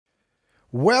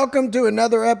Welcome to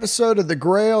another episode of The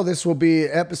Grail. This will be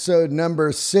episode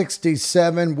number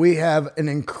 67. We have an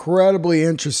incredibly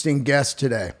interesting guest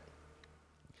today.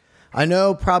 I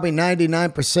know probably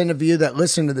 99% of you that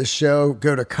listen to this show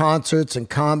go to concerts and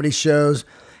comedy shows,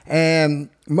 and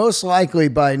most likely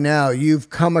by now you've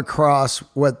come across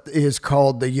what is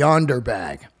called the Yondr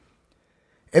bag.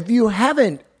 If you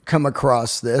haven't come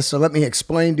across this, so let me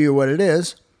explain to you what it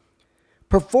is.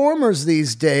 Performers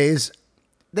these days,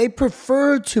 they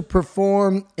prefer to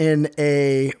perform in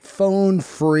a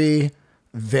phone-free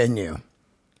venue.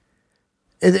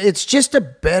 It's just a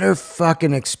better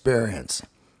fucking experience.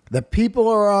 The people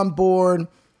are on board,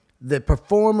 the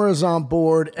performer is on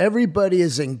board, everybody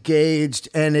is engaged,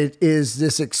 and it is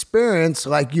this experience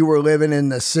like you were living in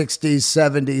the 60s,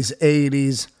 70s,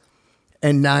 80s,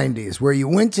 and 90s, where you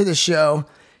went to the show,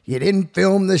 you didn't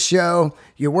film the show.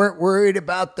 You weren't worried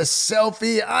about the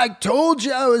selfie. I told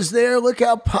you I was there. Look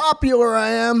how popular I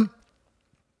am.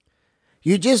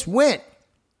 You just went.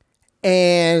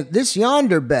 And this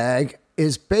Yondr bag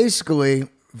is basically,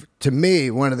 to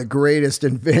me, one of the greatest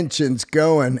inventions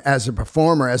going as a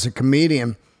performer, as a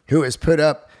comedian who has put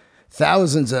up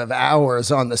thousands of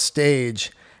hours on the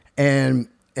stage and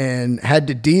had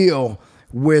to deal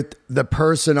with the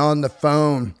person on the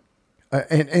phone.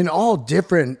 And all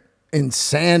different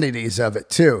insanities of it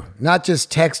too. Not just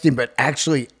texting, but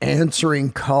actually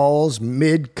answering calls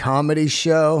mid-comedy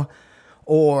show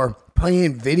or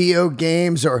playing video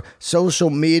games or social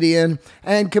media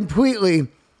and completely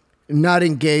not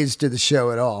engaged to the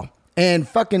show at all. And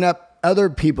fucking up other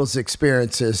people's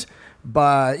experiences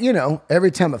by,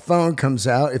 every time a phone comes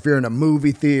out, if you're in a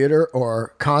movie theater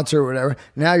or concert or whatever,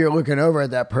 now you're looking over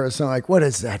at that person like, what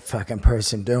is that fucking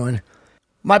person doing?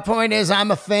 My point is, I'm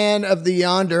a fan of the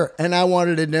Yondr, and I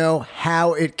wanted to know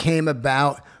how it came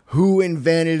about, who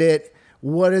invented it,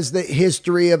 what is the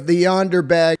history of the Yondr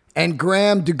bag. And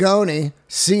Graham Dugoni,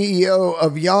 CEO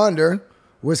of Yondr,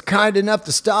 was kind enough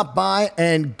to stop by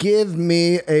and give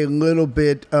me a little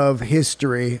bit of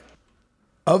history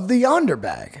of the Yondr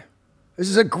bag. This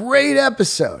is a great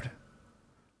episode.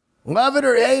 Love it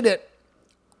or hate it,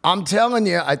 I'm telling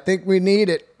you, I think we need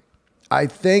it. I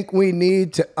think we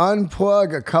need to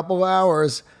unplug a couple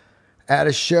hours at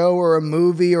a show or a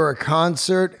movie or a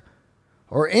concert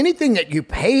or anything that you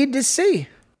paid to see.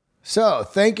 So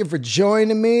thank you for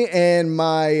joining me and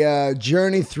my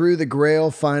journey through the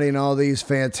Grail, finding all these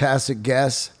fantastic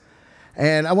guests.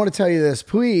 And I want to tell you this,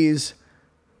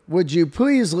 would you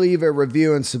please leave a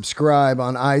review and subscribe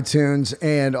on iTunes,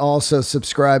 and also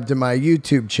subscribe to my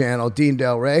YouTube channel, Dean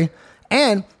Del Rey.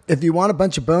 And if you want a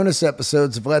bunch of bonus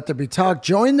episodes of Let There Be Talk,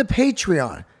 join the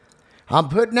Patreon. I'm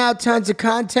putting out tons of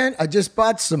content. I just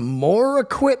bought some more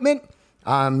equipment.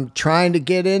 I'm trying to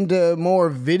get into more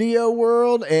video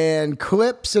world and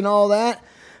clips and all that.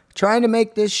 Trying to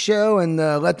make this show and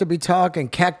the Let There Be Talk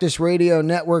and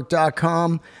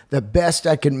CactusRadioNetwork.com the best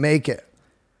I can make it.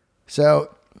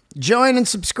 So join and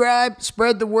subscribe,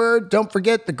 spread the word. Don't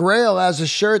forget the Grail has a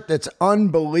shirt that's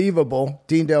unbelievable,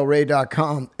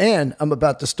 DeanDelRey.com. And I'm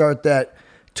about to start that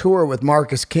tour with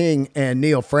Marcus King and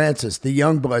Neil Francis, the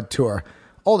Youngblood tour.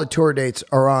 All the tour dates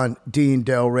are on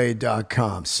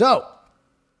DeanDelRey.com. So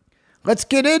let's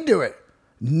get into it.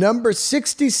 Number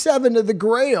 67 of the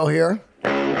Grail here.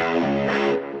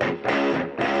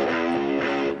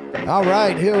 All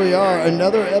right, here we are,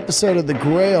 another episode of The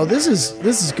Grail. This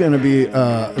is going to be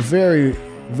a very,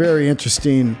 very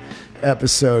interesting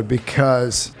episode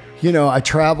because, I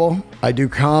travel, I do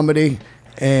comedy,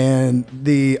 and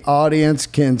the audience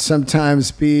can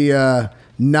sometimes be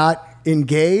not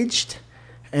engaged.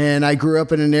 And I grew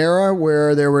up in an era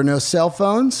where there were no cell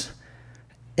phones,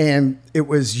 and it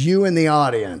was you and the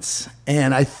audience.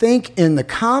 And I think in the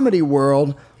comedy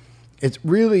world, it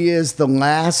really is the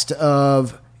last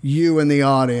of you and the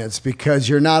audience, because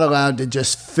you're not allowed to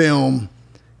just film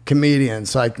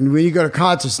comedians. Like when you go to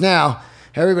concerts now,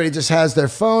 everybody just has their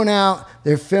phone out,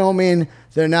 they're filming,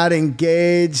 they're not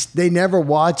engaged, they never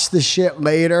watch the shit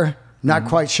later, not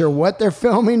quite sure what they're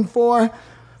filming for.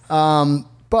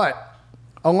 But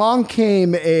along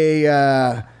came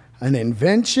an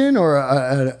invention or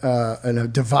a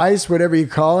device, whatever you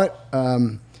call it,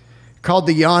 called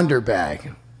the Yondr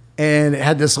bag. And it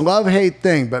had this love-hate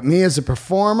thing, but me as a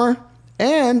performer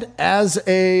and as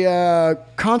a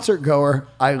concert goer,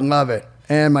 I love it.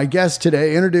 And my guest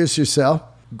today, introduce yourself.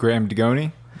 Graham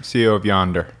Dugoni, CEO of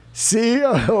Yondr.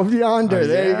 CEO of Yondr,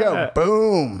 there you go,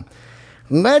 boom.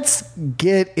 Let's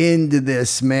get into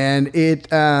this, man.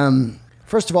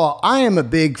 First of all, I am a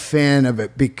big fan of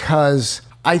it because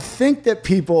I think that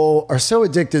people are so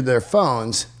addicted to their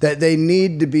phones that they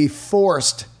need to be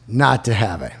forced not to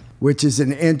have it. which is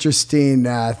an interesting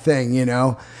thing, you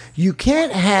know. You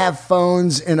can't have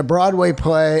phones in a Broadway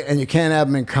play and you can't have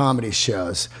them in comedy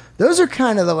shows. Those are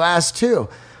kind of the last two.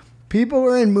 People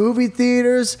are in movie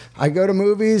theaters. I go to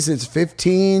movies. It's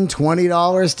 $15,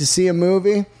 $20 to see a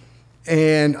movie.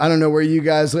 And I don't know where you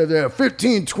guys live there,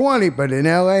 $15, $20, but in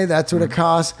LA, that's what it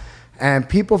costs. And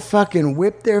people fucking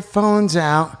whip their phones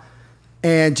out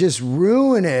and just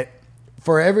ruin it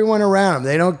for everyone around them.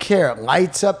 They don't care. It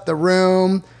lights up the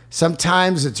room.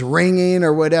 Sometimes it's ringing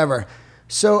or whatever.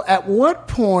 So at what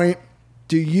point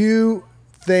do you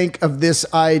think of this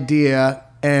idea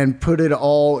and put it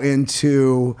all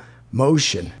into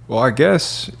motion? Well, I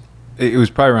guess it was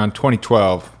probably around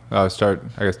 2012. I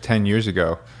guess 10 years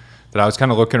ago, that I was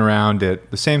kind of looking around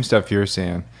at the same stuff you're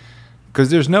seeing. Because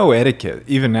there's no etiquette.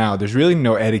 Even now, there's really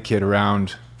no etiquette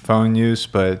around phone use.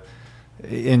 But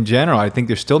in general, I think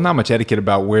there's still not much etiquette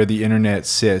about where the internet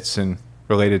sits and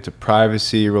related to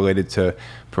privacy, related to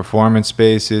performance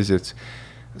spaces. It's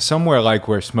somewhere like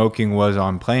where smoking was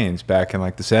on planes back in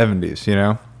like the 70s, you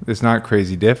know? It's not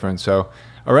crazy different. So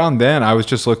around then, I was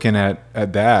just looking at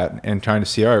that and trying to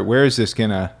see, all right, where is this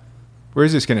gonna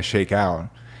shake out?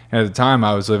 And at the time,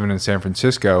 I was living in San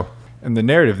Francisco, and the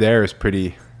narrative there is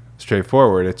pretty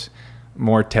straightforward. It's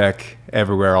more tech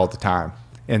everywhere all the time.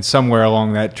 And somewhere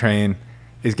along that train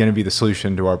is going to be the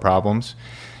solution to our problems.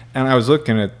 And I was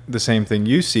looking at the same thing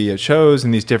you see at shows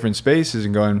in these different spaces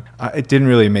and going, it didn't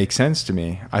really make sense to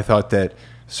me. I thought that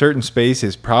certain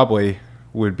spaces probably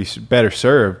would be better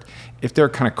served if they're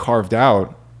kind of carved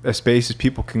out as spaces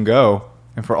people can go.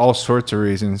 And for all sorts of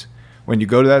reasons, when you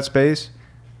go to that space,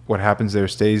 what happens there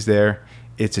stays there.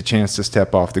 It's a chance to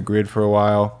step off the grid for a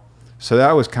while. So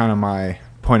that was kind of my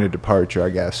point of departure, I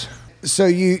guess. So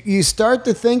you start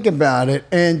to think about it,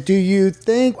 and do you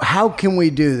think, how can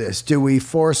we do this? Do we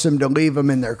force them to leave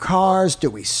them in their cars? Do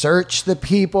we search the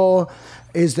people?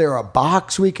 Is there a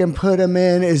box we can put them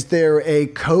in? Is there a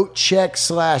coat check /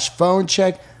 phone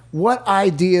check? What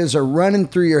ideas are running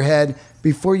through your head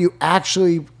before you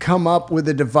actually come up with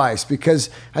a device?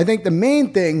 Because I think the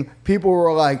main thing, people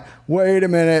were like, wait a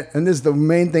minute, and this is the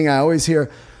main thing I always hear,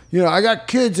 you know, I got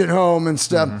kids at home and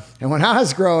stuff. Mm-hmm. And when I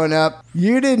was growing up,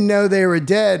 you didn't know they were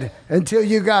dead until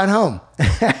you got home.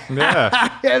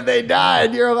 Yeah. And they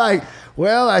died. You're like,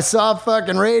 well, I saw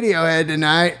fucking Radiohead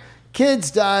tonight.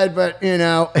 Kids died, but you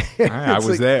know, I was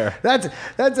like, there.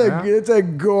 It's a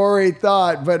gory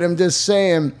thought, but I'm just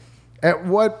saying, at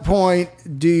what point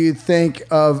do you think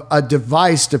of a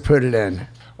device to put it in?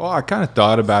 Well, I kind of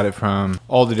thought about it from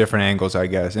all the different angles, I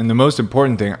guess. And the most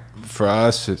important thing for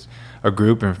us is a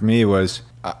group, and for me was,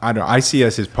 I see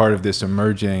us as part of this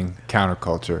emerging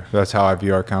counterculture. That's how I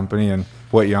view our company, and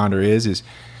what Yondr is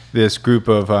this group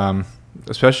of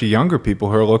especially younger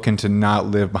people who are looking to not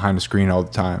live behind a screen all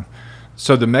the time.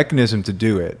 So the mechanism to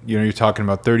do it, you know, you're talking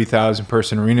about 30,000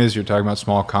 person arenas, you're talking about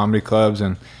small comedy clubs,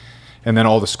 and then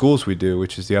all the schools we do,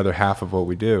 which is the other half of what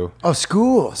we do. Oh,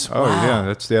 schools. Oh, wow. Yeah,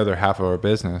 that's the other half of our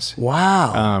business.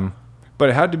 Wow. But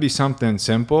it had to be something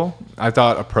simple. I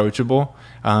thought approachable.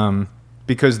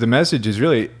 Because the message is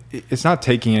really, it's not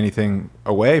taking anything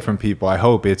away from people. I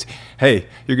hope it's, hey,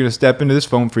 you're going to step into this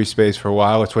phone-free space for a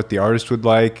while. It's what the artist would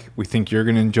like. We think you're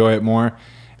going to enjoy it more.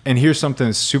 And here's something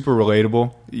that's super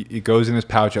relatable. It goes in this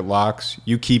pouch, it locks.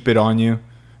 You keep it on you.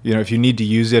 You know, if you need to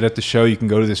use it at the show, you can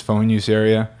go to this phone use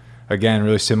area. Again,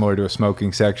 really similar to a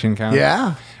smoking section kind of.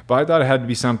 Yeah. But I thought it had to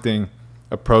be something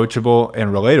approachable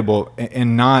and relatable,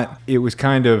 and not, it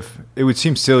would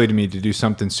seem silly to me to do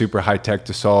something super high tech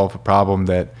to solve a problem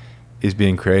that is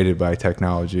being created by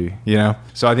technology, you know?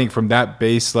 So I think from that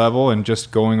base level and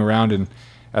just going around, and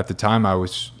at the time I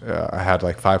had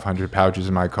like 500 pouches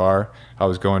in my car. I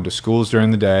was going to schools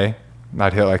during the day.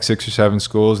 I'd hit like 6 or 7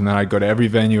 schools, and then I'd go to every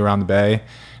venue around the Bay,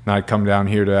 and I'd come down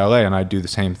here to LA and I'd do the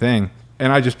same thing.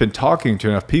 And I'd just been talking to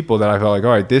enough people that I felt like,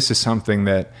 all right, this is something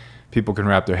that people can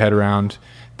wrap their head around,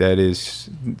 that is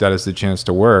the chance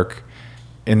to work.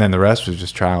 And then the rest was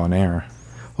just trial and error.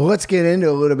 Well, let's get into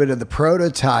a little bit of the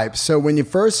prototype. So when you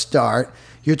first start,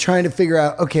 you're trying to figure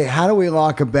out, okay, how do we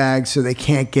lock a bag so they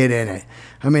can't get in it?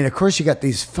 I mean, of course, you got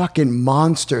these fucking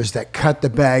monsters that cut the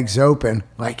bags open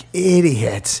like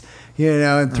idiots, you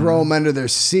know, and throw them under their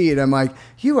seat. I'm like,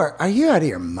 are you out of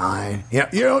your mind? You know,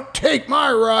 you don't take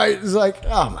my right. It's like,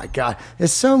 oh my God,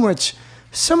 there's so much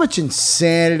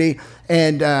insanity,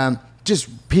 and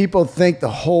just people think the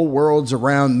whole world's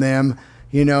around them,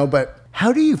 you know. But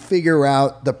how do you figure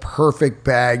out the perfect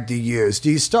bag to use?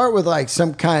 Do you start with like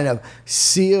some kind of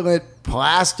sealant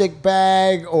plastic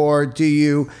bag, or do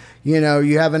you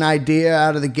you have an idea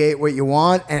out of the gate what you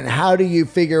want, and how do you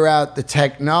figure out the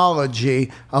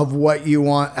technology of what you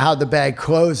want, how the bag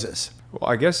closes? Well,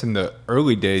 I guess in the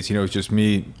early days, it was just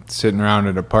me sitting around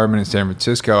in an apartment in San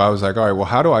Francisco. I was like, all right, well,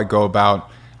 how do I go about,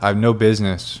 I have no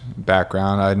business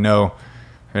background. I had no,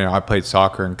 I played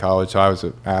soccer in college, so I was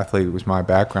an athlete, was my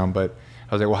background. But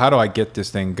I was like, well, how do I get this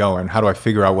thing going? How do I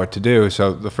figure out what to do?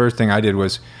 So the first thing I did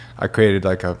was I created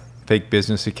like a fake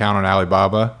business account on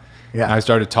Alibaba. Yeah. And I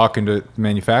started talking to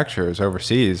manufacturers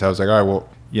overseas. I was like, all right, well,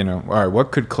 all right,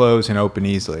 what could close and open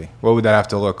easily? What would that have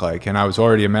to look like? And I was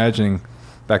already imagining,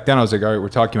 back then I was like, all right, we're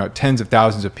talking about tens of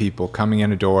thousands of people coming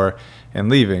in a door and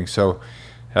leaving. So it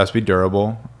has to be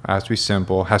durable, it has to be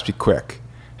simple, it has to be quick.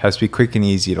 It has to be quick and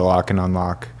easy to lock and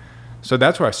unlock. So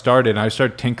that's where I started. I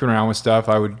started tinkering around with stuff.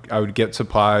 I would get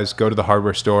supplies, go to the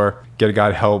hardware store, get a guy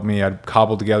to help me. I'd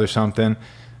cobble together something,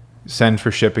 send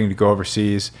for shipping to go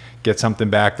overseas, get something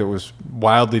back that was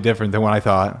wildly different than what I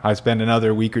thought. I'd spend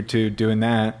another week or two doing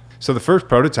that. So the first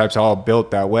prototypes all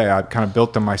built that way. I kind of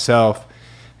built them myself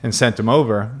and sent them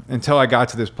over until I got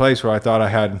to this place where I thought I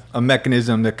had a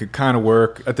mechanism that could kind of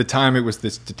work. At the time, it was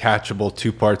this detachable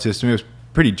two-part system. It was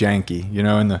pretty janky,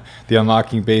 and the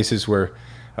unlocking bases where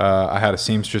I had a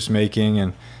seamstress making,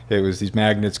 and it was these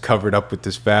magnets covered up with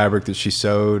this fabric that she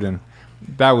sewed, and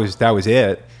that was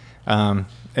it. And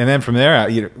then from there,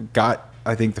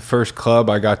 I think the first club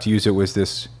I got to use it was the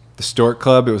Stork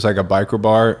Club. It was like a biker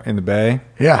bar in the Bay.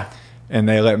 Yeah. And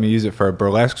they let me use it for a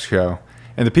burlesque show.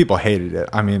 And the people hated it.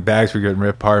 I mean, bags were getting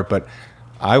ripped apart, but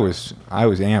I was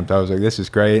amped. I was like, this is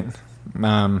great.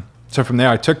 So from there,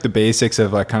 I took the basics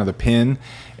of like kind of the pin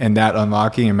and that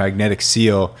unlocking and magnetic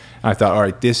seal. And I thought, all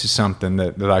right, this is something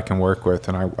that I can work with.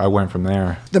 And I went from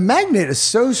there. The magnet is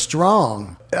so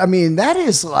strong. I mean, that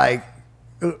is like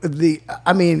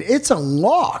it's a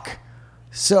lock.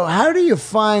 So how do you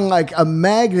find like a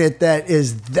magnet that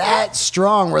is that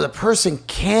strong where the person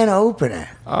can't open it?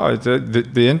 Oh,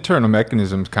 the internal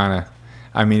mechanism's kind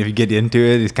of, if you get into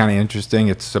it, it's kind of interesting.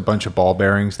 It's a bunch of ball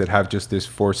bearings that have just this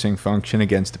forcing function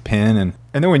against the pin. And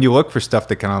then when you look for stuff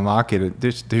that can unlock it,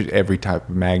 there's every type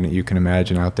of magnet you can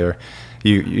imagine out there.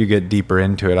 You get deeper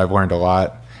into it. I've learned a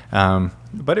lot.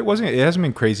 But it hasn't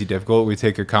been crazy difficult. We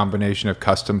take a combination of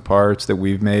custom parts that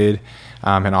we've made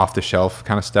and off-the-shelf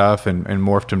kind of stuff and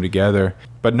morphed them together.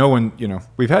 But no one,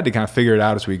 we've had to kind of figure it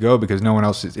out as we go because no one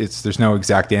else, there's no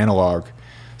exact analog.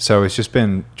 So it's just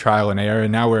been trial and error.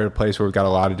 And now we're at a place where we've got a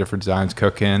lot of different designs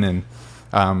cooking and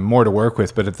more to work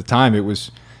with. But at the time, it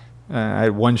was, I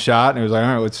had one shot and it was like,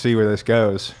 all right, let's see where this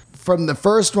goes. From the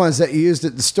first ones that you used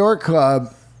at the Stork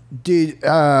Club,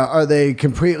 are they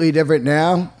completely different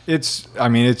now? It's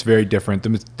very different.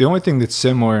 The only thing that's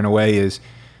similar in a way is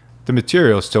the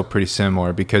material is still pretty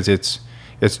similar because it's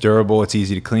durable, it's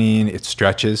easy to clean, it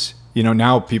stretches.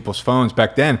 Now people's phones,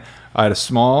 back then I had a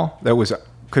small that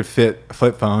could fit a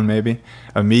flip phone maybe,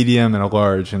 a medium and a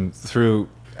large, and through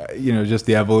just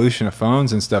the evolution of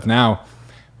phones and stuff, now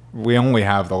we only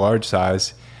have the large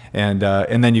size. And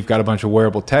then you've got a bunch of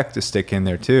wearable tech to stick in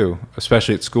there too,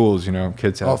 especially at schools.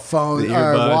 Kids have phone, the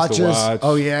earbuds, watches. the watch,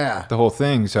 oh yeah, the whole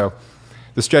thing. So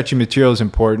the stretchy material is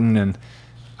important, and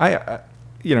I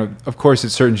of course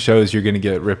at certain shows you're going to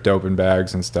get ripped open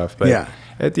bags and stuff. But yeah,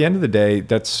 at the end of the day,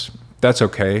 that's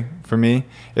okay for me.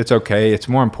 It's okay. It's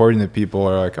more important that people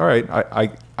are like, all right,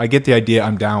 I get the idea.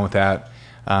 I'm down with that.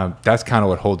 That's kind of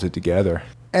what holds it together.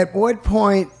 At what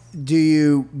point do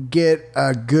you get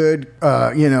a good,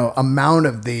 amount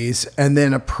of these and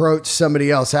then approach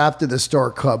somebody else after the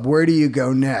Stork Club? Where do you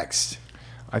go next?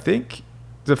 I think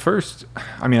the first,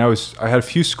 I had a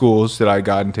few schools that I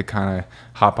got to kind of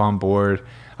hop on board.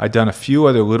 I'd done a few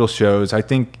other little shows. I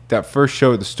think that first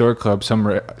show at the Stork Club, some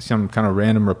kind of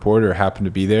random reporter happened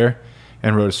to be there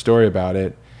and wrote a story about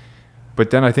it.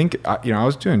 But then I think, I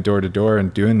was doing door to door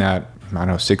and doing that,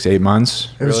 6-8 months.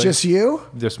 It was just you?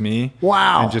 Just me.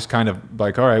 Wow. And just kind of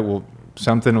like, all right, well,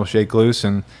 something will shake loose.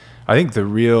 And I think the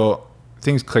real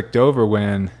things clicked over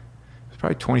when it was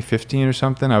probably 2015 or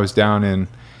something. I was down in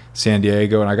San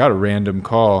Diego and I got a random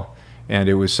call, and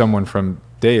it was someone from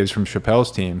Dave's, from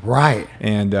Chappelle's team. Right.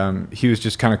 And he was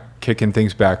just kind of kicking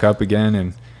things back up again.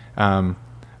 And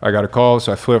I got a call,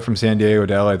 so I flew up from San Diego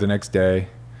to LA the next day,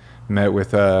 met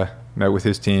with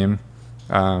his team.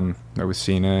 Met with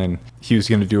Cena, and he was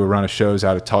going to do a run of shows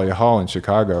out at Talia Hall in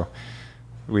Chicago.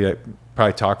 We had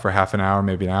probably talked for half an hour,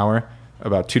 maybe an hour.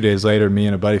 About 2 days later, me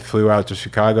and a buddy flew out to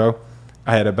Chicago,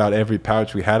 I had about every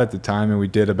pouch we had at the time, and we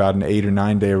did about an 8 or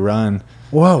 9 day run.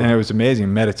 Whoa. And it was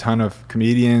amazing. Met a ton of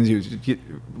comedians.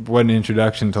 What an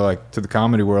introduction to the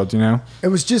comedy world, you know? It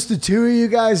was just the two of you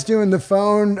guys doing the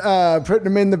phone, putting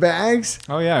them in the bags?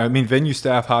 Oh, yeah. I mean, venue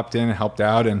staff hopped in and helped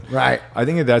out. And right. I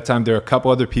think at that time there were a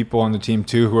couple other people on the team,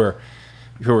 too,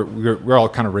 we're all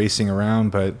kind of racing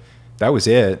around, but that was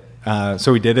it.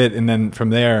 So we did it. And then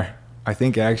from there, I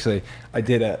think actually I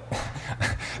did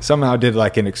somehow did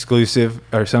like an exclusive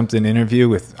or something interview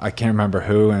with, I can't remember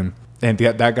who. And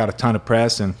that got a ton of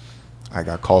press, and I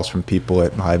got calls from people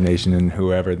at Live Nation and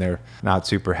whoever. They're not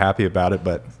super happy about it,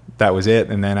 but that was it.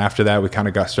 And then after that, we kind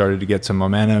of started to get some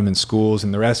momentum in schools,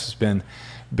 and the rest has been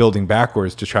building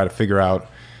backwards to try to figure out,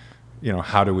 you know,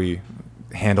 how do we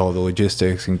handle the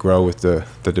logistics and grow with the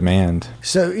demand.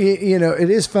 So, you know, it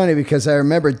is funny because I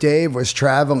remember Dave was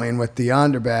traveling with the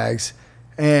Yondr bags,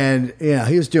 and, you know,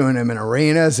 he was doing them in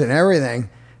arenas and everything.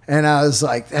 And I was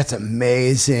like, that's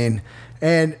amazing.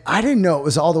 And I didn't know it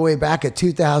was all the way back at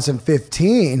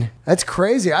 2015. That's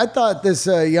crazy. I thought this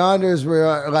Yondrs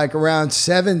were like around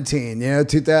 17, you know,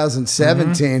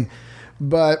 2017.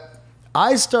 But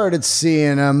I started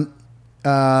seeing them. They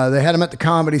had them at the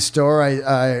Comedy Store.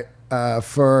 I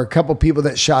for a couple people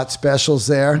that shot specials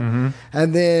there.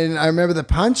 And then I remember the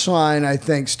Punchline, I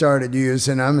think, started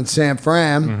using them in San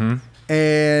Fran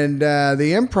and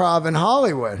the Improv in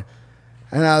Hollywood.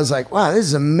 And I was like, wow, this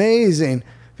is amazing.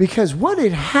 Because what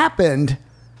had happened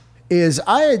is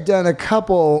I had done a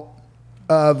couple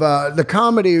of the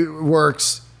Comedy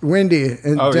Works, Wendy.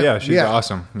 And she's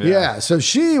awesome. Yeah, so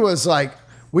she was like,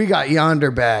 we got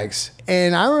Yondr bags.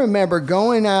 And I remember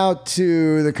going out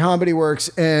to the Comedy Works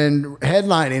and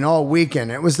headlining all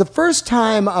weekend. It was the first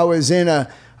time I was in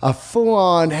a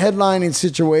full-on headlining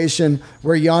situation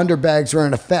where Yondr bags were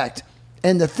in effect.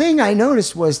 And the thing I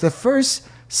noticed was the first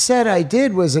set I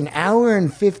did was an hour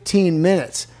and 15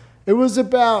 minutes. It was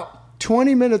about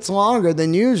 20 minutes longer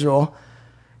than usual.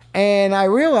 And I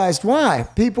realized why.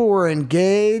 People were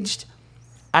engaged.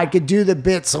 I could do the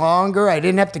bits longer. I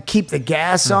didn't have to keep the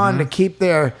gas on to keep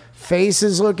their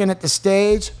faces looking at the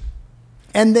stage.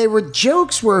 And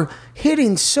jokes were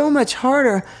hitting so much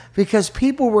harder because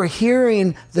people were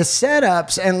hearing the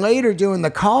setups and later doing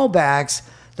the callbacks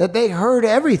that they heard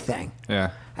everything.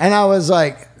 Yeah. And I was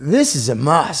like, this is a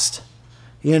must.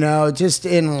 You know, just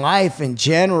in life in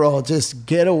general, just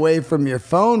get away from your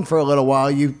phone for a little while.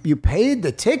 You paid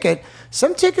the ticket.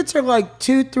 Some tickets are like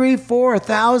 $2,000, $3,000,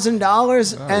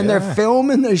 $4,000, and they're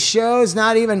filming the shows.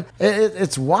 Not even,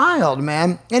 it's wild,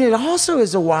 man. And it also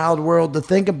is a wild world to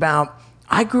think about.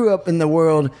 I grew up in the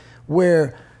world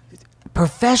where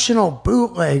professional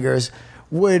bootleggers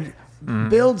would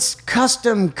build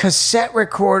custom cassette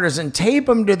recorders and tape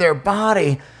them to their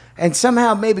body and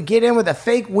somehow maybe get in with a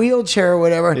fake wheelchair or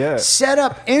whatever, set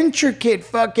up intricate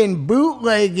fucking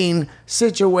bootlegging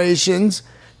situations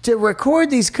to record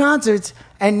these concerts.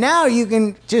 And now you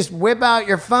can just whip out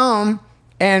your phone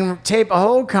and tape a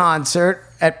whole concert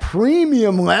at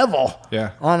premium level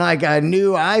on like a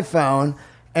new iPhone.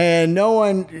 And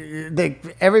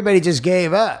everybody just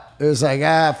gave up. It was like,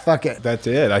 fuck it. That's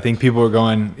it. I think people are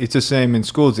going, it's the same in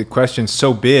schools. The question's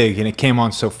so big and it came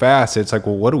on so fast. It's like,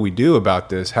 well, what do we do about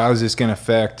this? How is this going to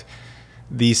affect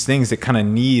these things that kind of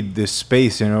need this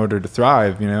space in order to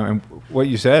thrive, you know? And what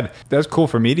you said, that's cool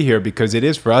for me to hear because it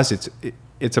is for us.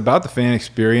 It's about the fan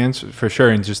experience for sure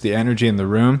and just the energy in the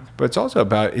room, but it's also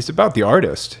about the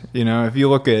artist. You know, if you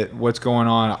look at what's going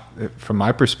on from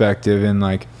my perspective and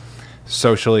like,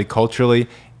 socially, culturally,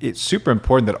 it's super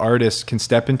important that artists can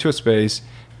step into a space,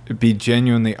 be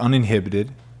genuinely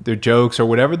uninhibited. Their jokes or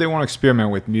whatever they want to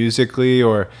experiment with musically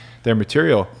or their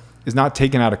material is not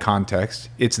taken out of context.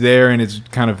 It's there and it's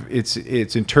kind of, it's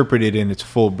interpreted in its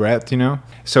full breadth, you know?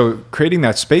 So creating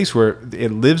that space where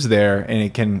it lives there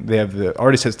and the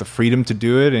artist has the freedom to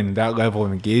do it and that level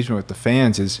of engagement with the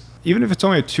fans is, even if it's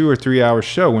only a 2 or 3 hour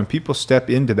show, when people step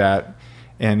into that,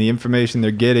 and the information they're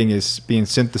getting is being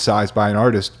synthesized by an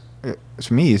artist,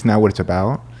 to me, is not what it's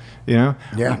about, you know?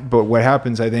 Yeah. But what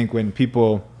happens, I think, when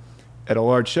people at a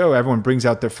large show, everyone brings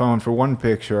out their phone for one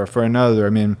picture or for another.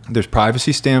 I mean, there's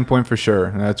privacy standpoint for sure,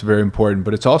 and that's very important.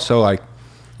 But it's also like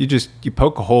you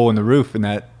poke a hole in the roof and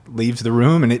that leaves the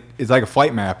room, and it's like a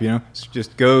flight map, you know? It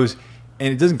just goes,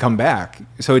 and it doesn't come back.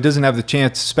 So it doesn't have the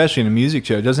chance, especially in a music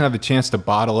show, it doesn't have the chance to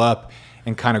bottle up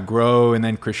and kind of grow and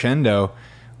then crescendo,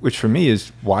 which for me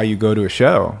is why you go to a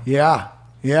show. Yeah.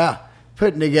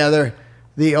 Putting together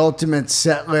the ultimate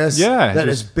set list that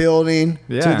is building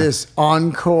to this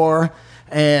encore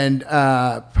and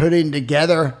putting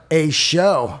together a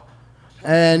show.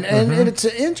 And it's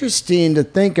interesting to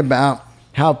think about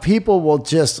how people will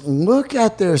just look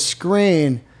at their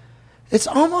screen. It's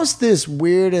almost this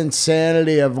weird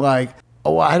insanity of like,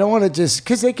 oh, I don't want to just,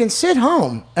 because they can sit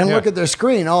home and look at their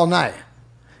screen all night.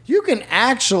 You can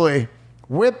actually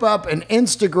whip up an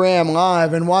Instagram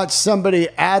live and watch somebody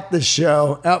at the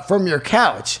show out from your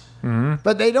couch.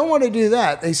 But they don't want to do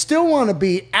that. They still want to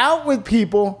be out with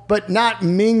people, but not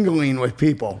mingling with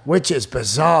people, which is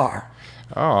bizarre.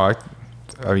 Oh,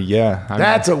 yeah.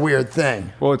 That's a weird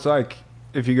thing. Well, it's like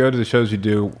if you go to the shows you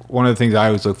do, one of the things I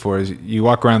always look for is you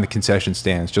walk around the concession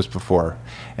stands just before.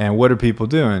 And what are people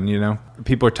doing? You know,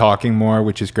 people are talking more,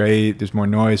 which is great. There's more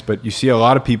noise. But you see a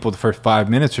lot of people the first 5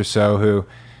 minutes or so who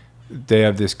they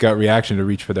have this gut reaction to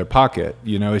reach for their pocket.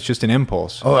 You know, it's just an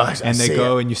impulse. Oh, and they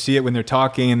go and you see it when they're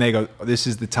talking and they go, this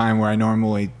is the time where I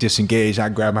normally disengage. I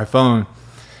grab my phone.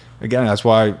 Again, that's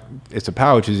why it's a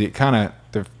pouch, is it kind of,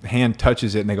 their hand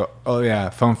touches it and they go, oh yeah,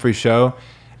 phone free show.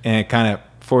 And it kind of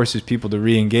forces people to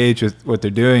re-engage with what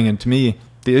they're doing. And to me,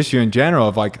 the issue in general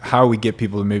of like how we get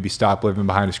people to maybe stop living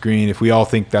behind a screen, if we all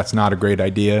think that's not a great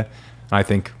idea, and I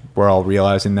think we're all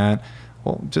realizing that,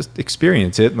 well, just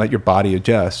experience it and let your body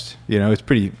adjust. You know, it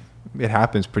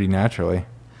happens pretty naturally.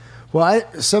 Well,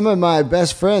 some of my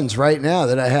best friends right now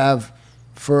that I have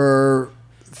for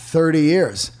 30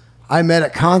 years, I met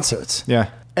at concerts.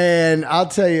 Yeah. And I'll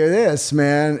tell you this,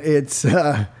 man, it's,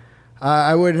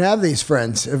 I wouldn't have these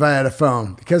friends if I had a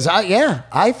phone, because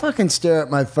I fucking stare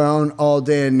at my phone all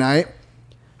day and night.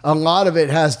 A lot of it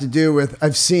has to do with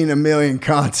I've seen a million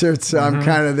concerts, so I'm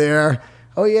kind of there.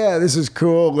 Oh yeah, this is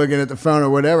cool, looking at the phone or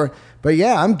whatever. But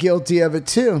yeah, I'm guilty of it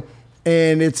too,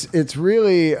 and it's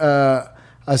really a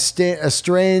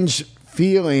strange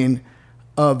feeling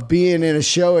of being in a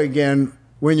show again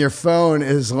when your phone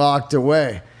is locked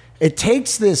away. It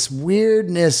takes this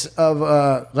weirdness of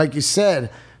like you said,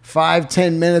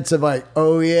 5-10 minutes of like,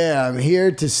 oh yeah, I'm here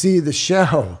to see the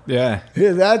show. Yeah,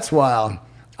 that's wild.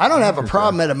 I don't have a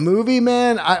problem at a movie,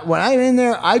 man. When I'm in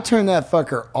there, I turn that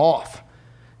fucker off.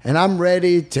 And I'm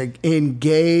ready to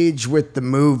engage with the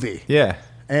movie. Yeah.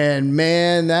 And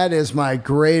man, that is my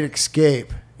great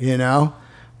escape, you know?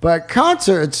 But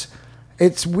concerts,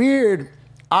 it's weird.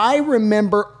 I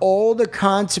remember all the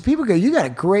concerts. People go, you got a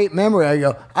great memory. I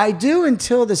go, I do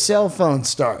until the cell phone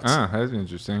starts. Oh, that's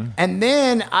interesting. And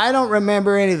then I don't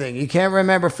remember anything. You can't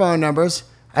remember phone numbers.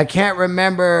 I can't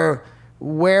remember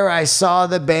where I saw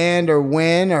the band or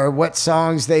when or what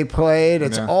songs they played.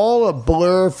 It's all a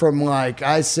blur from like,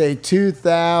 I say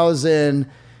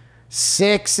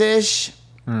 2006-ish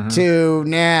to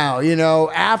now, you know,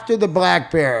 after the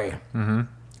BlackBerry.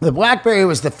 The BlackBerry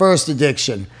was the first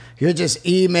addiction. You're just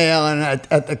emailing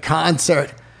at the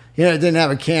concert. You know, it didn't have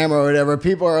a camera or whatever.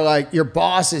 People are like, your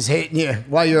boss is hating you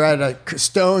while you're at a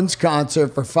Stones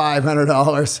concert for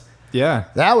 $500. Yeah.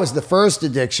 That was the first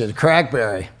addiction,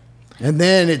 Crackberry. And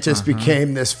then it just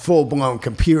became this full-blown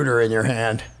computer in your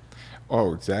hand.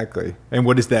 Oh, exactly. And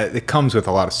what is that? It comes with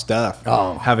a lot of stuff.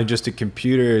 Oh. Having just a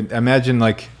computer. Imagine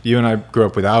like you and I grew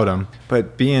up without them,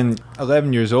 but being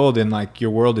 11 years old and like your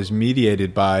world is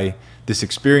mediated by this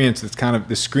experience that's kind of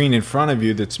the screen in front of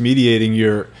you that's mediating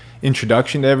your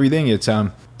introduction to everything. It's,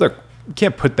 look, you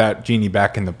can't put that genie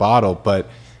back in the bottle, but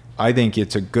I think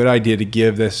it's a good idea to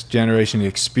give this generation the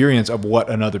experience of what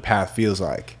another path feels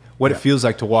like. What it feels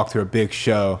like to walk through a big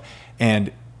show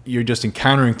and you're just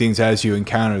encountering things as you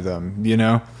encounter them, you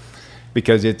know?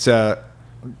 Because it's, I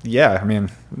mean,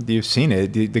 you've seen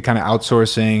it, the kind of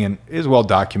outsourcing, and it is well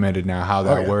documented now how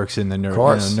that works in the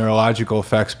neurological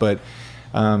effects. But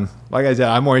like I said,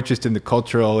 I'm more interested in the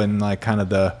cultural and like kind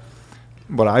of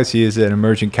what I see is an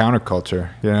emerging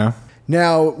counterculture, you know?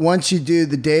 Now, once you do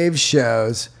the Dave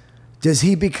shows, does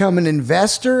he become an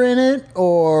investor in it,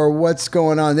 or what's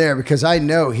going on there? Because I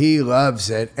know he loves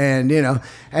it, and you know,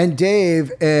 and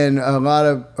Dave and a lot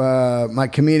of my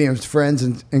comedian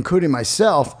friends, including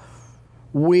myself,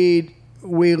 we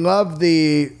love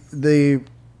the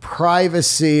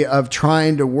privacy of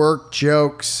trying to work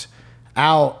jokes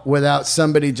out without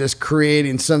somebody just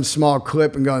creating some small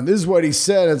clip and going, this is what he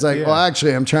said. It's like, well,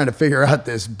 actually, I'm trying to figure out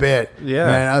this bit.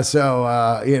 Yeah. And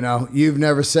so, you know, you've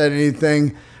never said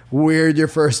anything weird your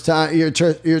first time. You're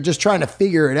just trying to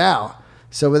figure it out.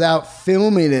 So without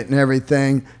filming it and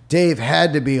everything, Dave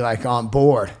had to be like on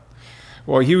board.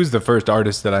 Well, he was the first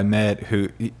artist that I met who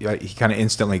he kind of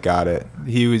instantly got it.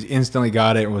 He was instantly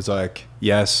got it and was like,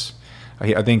 yes.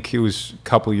 I think it was a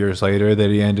couple years later that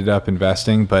he ended up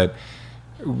investing. But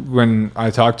when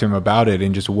I talked to him about it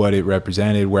and just what it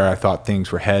represented, where I thought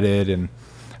things were headed and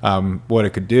what it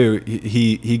could do,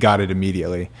 he got it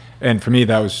immediately. And for me,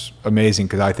 that was amazing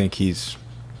because I think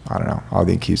I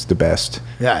think he's the best.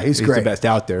 Yeah, he's great. The best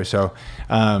out there. So,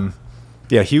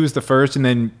 Yeah, he was the first, and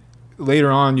then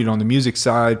later on, you know, on the music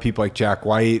side, people like Jack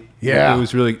White. Yeah.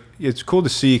 It's cool to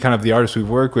see kind of the artists we've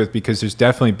worked with, because there's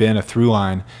definitely been a through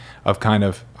line of kind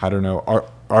of, I don't know,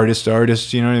 artists,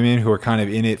 you know what I mean, who are kind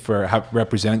of in it for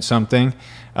represent something.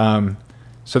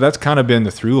 So that's kind of been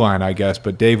the through line, I guess.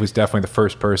 But Dave was definitely the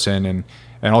first person, and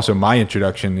also my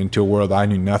introduction into a world I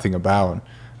knew nothing about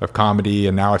of comedy.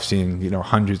 And now I've seen, you know,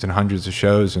 hundreds and hundreds of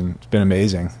shows, and it's been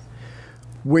amazing.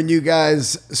 When you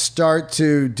guys start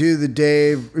to do the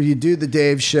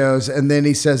Dave shows, and then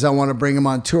he says, I want to bring him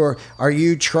on tour, are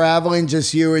you traveling,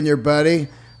 just you and your buddy?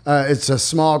 It's a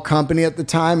small company at the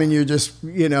time, and you're just,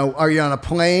 you know, are you on a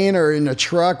plane or in a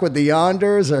truck with the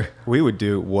Yondrs? Or we would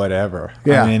do whatever.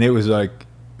 Yeah. I mean, it was like,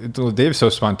 Dave's so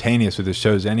spontaneous with his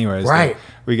shows anyways. Right.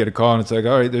 We get a call, and it's like,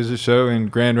 all right, there's a show in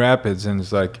Grand Rapids, and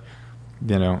it's like,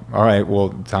 you know, all right, well,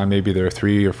 time maybe there are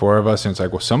 3 or 4 of us, and it's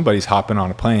like, well, somebody's hopping on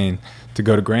a plane to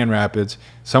go to Grand Rapids.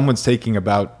 Someone's taking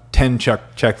about 10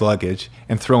 checked luggage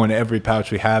and throwing every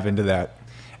pouch we have into that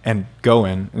and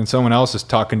going. And someone else is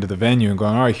talking to the venue and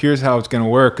going, all right, here's how it's going to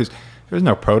work, because there's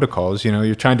no protocols. You know,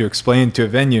 you're trying to explain to a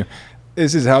venue,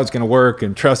 this is how it's going to work,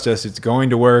 and trust us, it's going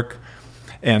to work.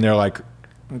 And they're like,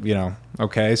 you know,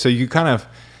 okay. So you kind of,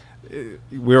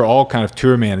 we were all kind of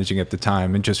tour managing at the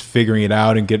time and just figuring it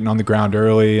out and getting on the ground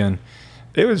early. And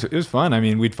it was fun. I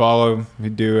mean,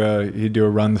 he'd do a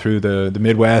run through the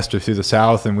Midwest or through the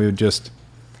South, and we would just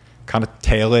kind of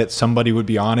tail it. Somebody would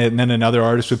be on it, and then another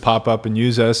artist would pop up and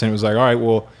use us. And it was like, all right,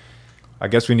 well, I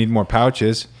guess we need more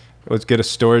pouches. Let's get a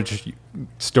storage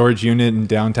unit in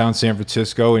downtown San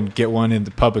Francisco and get one in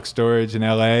the public storage in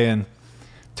LA and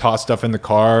toss stuff in the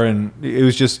car. And it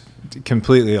was just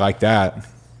completely like that.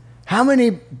 how many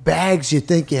bags you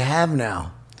think you have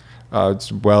now? It's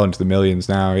well into the millions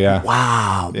now. Yeah.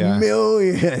 Wow. Yeah.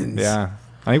 Millions. Yeah.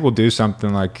 I think we'll do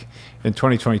something like in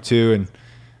 2022, and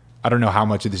I don't know how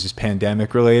much of this is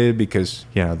pandemic related, because,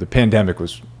 you know, the pandemic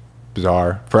was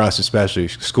bizarre for us, especially.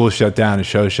 School shut down and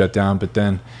shows shut down. But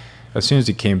then as soon as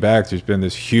it came back, there's been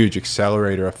this huge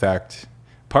accelerator effect,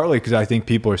 partly because I think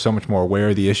people are so much more aware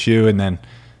of the issue, and then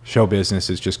show business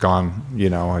has just gone, you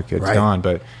know, like it's gone.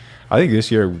 But I think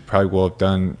this year we probably will have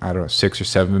done, I don't know, 6 or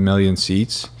 7 million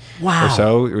seats. Wow. Or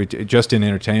so, just in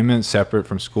entertainment, separate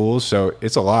from schools. So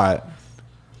it's a lot.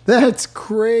 That's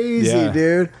crazy, Yeah.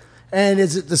 dude. And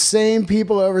is it the same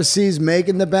people overseas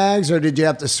making the bags, or did you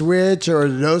have to switch, or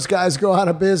did those guys go out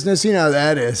of business? You know how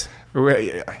that is.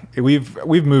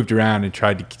 We've moved around and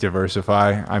tried to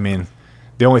diversify. I mean,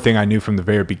 the only thing I knew from the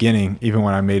very beginning, even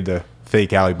when I made the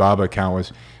fake Alibaba account, was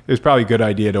it was probably a good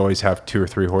idea to always have 2 or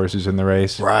 3 horses in the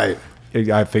race. Right.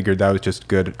 I figured that was just a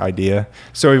good idea.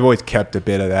 So we've always kept a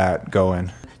bit of that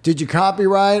going. Did you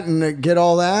copyright and get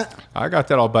all that? I got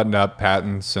that all buttoned up,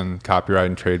 patents and copyright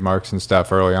and trademarks and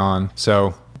stuff early on.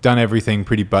 So done everything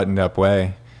pretty buttoned up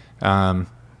way. But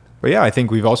yeah, I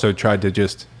think we've also tried to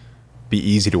just be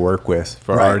easy to work with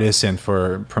for artists and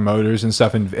for promoters and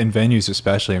stuff, and venues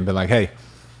especially, and been like, hey,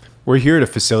 we're here to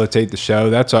facilitate the show.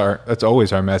 That's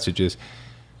always our message is,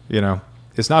 you know,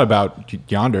 it's not about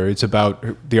Yondr. It's about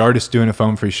the artist doing a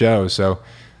phone-free show. So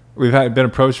we've been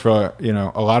approached for, you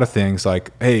know, a lot of things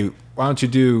like, hey, why don't you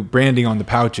do branding on the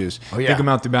pouches? Oh, yeah. Think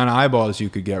about the amount of eyeballs you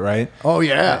could get, right? Oh,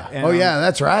 yeah. Yeah,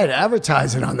 that's right.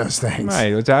 Advertising on those things.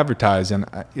 Right, let's advertise. And,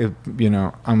 you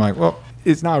know, I'm like, well,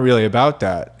 it's not really about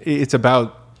that. It's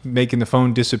about making the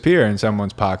phone disappear in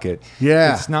someone's pocket.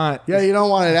 Yeah. It's not. Yeah, you don't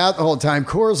want it out the whole time.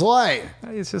 Coors Light.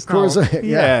 It's just Coors not. Light,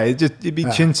 Yeah, it'd be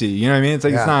chintzy. You know what I mean? It's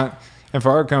like, it's not. And for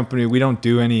our company, we don't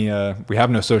do any, we have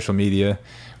no social media.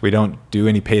 We don't do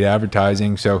any paid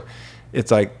advertising. So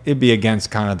it's like, it'd be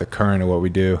against kind of the current of what we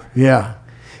do. Yeah.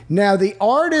 Now, the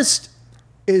artist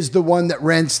is the one that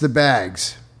rents the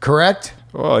bags, correct?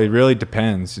 Well, it really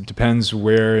depends. It depends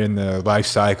where in the life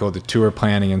cycle, the tour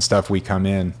planning and stuff we come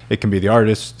in. It can be the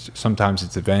artist. Sometimes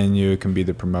it's the venue. It can be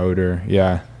the promoter.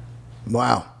 Yeah.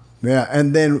 Wow. Yeah.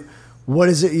 And then what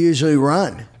does it usually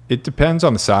run? It depends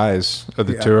on the size of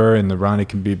the tour and the run. It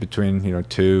can be between, you know,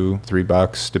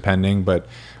 $2-3 depending, but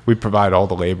we provide all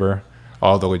the labor,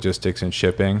 all the logistics and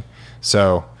shipping.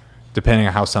 So depending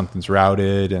on how something's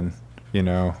routed and, you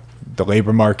know, the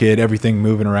labor market, everything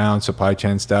moving around, supply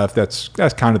chain stuff, that's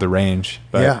kind of the range.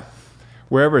 But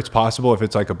wherever it's possible, if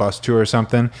it's like a bus tour or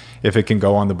something, if it can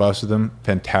go on the bus with them,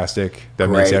 fantastic. That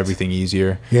makes everything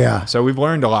easier. Yeah. So we've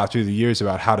learned a lot through the years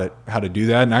about how to do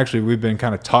that. And actually we've been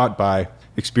kind of taught by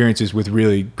experiences with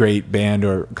really great band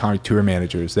or comedy tour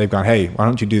managers. They've gone, hey, why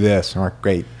don't you do this? And we're like,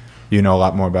 great. You know a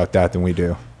lot more about that than we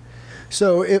do.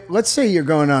 So let's say you're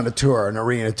going on a tour, an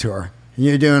arena tour, and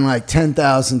you're doing like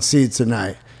 10,000 seats a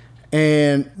night,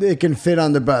 and it can fit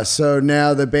on the bus. So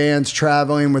now the band's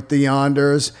traveling with the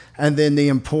Yondrs, and then the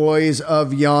employees of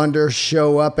Yondr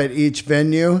show up at each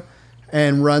venue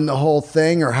and run the whole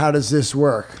thing, or how does this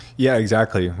work? Yeah,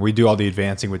 exactly. We do all the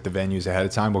advancing with the venues ahead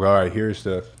of time. We'll go, all right, here's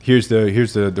the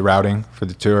routing for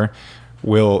the tour.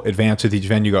 We'll advance with each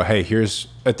venue. Go, hey, here's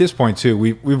at this point too.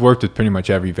 We've worked with pretty much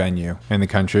every venue in the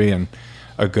country and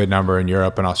a good number in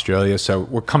Europe and Australia. So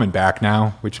we're coming back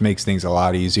now, which makes things a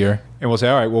lot easier. And we'll say,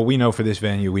 all right, well, we know for this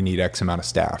venue we need X amount of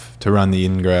staff to run the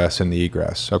ingress and the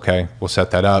egress. Okay, we'll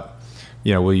set that up.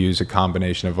 We'll use a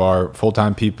combination of our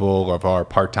full-time people, of our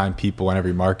part-time people in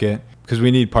every market, because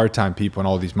we need part-time people in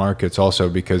all these markets also,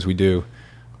 because we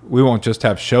won't just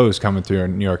have shows coming through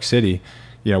in New York City.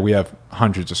 We have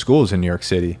hundreds of schools in New York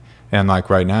City. And like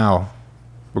right now,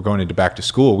 we're going into back to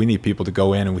school. We need people to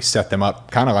go in and we set them up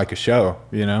kind of like a show,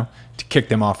 to kick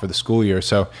them off for the school year.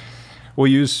 So we'll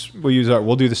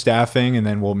do the staffing, and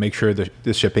then we'll make sure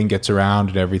the shipping gets around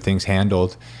and everything's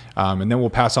handled. And then we'll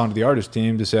pass on to the artist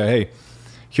team to say, hey,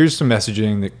 here's some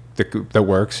messaging that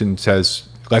works and says,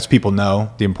 lets people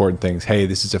know the important things. Hey,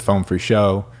 this is a phone-free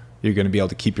show. You're going to be able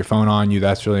to keep your phone on you.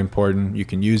 That's really important. You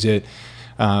can use it.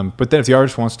 But then if the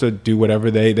artist wants to do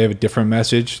whatever, they have a different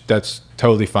message, that's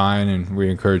totally fine, and we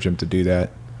encourage them to do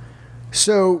that.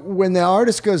 So when the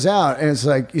artist goes out, and it's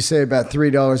like you say about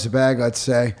 $3 a bag, let's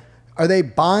say, are they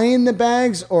buying the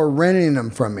bags or renting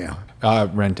them from you?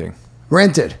 Renting.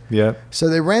 Rented. Yeah. So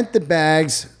they rent the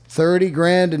bags,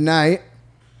 $30,000 a night,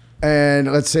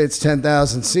 and let's say it's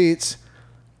 10,000 seats,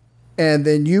 and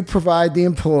then you provide the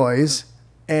employees,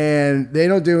 and they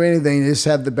don't do anything. They just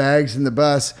have the bags in the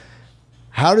bus.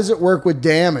 How does it work with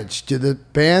damage? Do the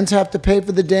bands have to pay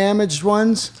for the damaged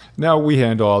ones? No, we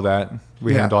handle all that.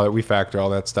 We factor all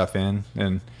that stuff in,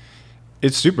 and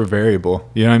it's super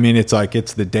variable. You know what I mean? It's like,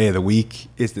 it's the day of the week.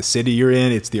 It's the city you're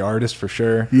in. It's the artist for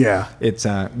sure. Yeah. It's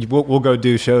we'll go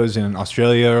do shows in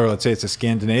Australia, or let's say it's a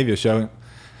Scandinavia show.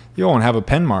 You won't have a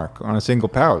pen mark on a single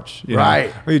pouch.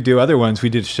 Right. Or you do other ones. We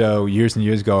did a show years and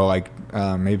years ago, like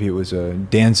maybe it was a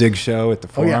Danzig show at the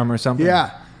Forum or something.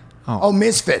 Yeah. Oh,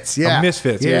 Misfits. Yeah. Oh,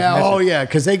 Misfits. Yeah. Misfits. Oh, yeah.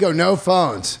 Because they go no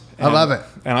phones. I love it.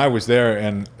 And I was there,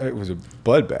 and it was a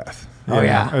bloodbath. Oh,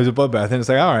 yeah. It was a bloodbath. And it's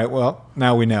like, all right, well,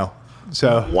 now we know.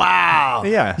 So wow.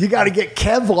 Yeah. You got to get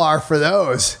Kevlar for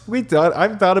those.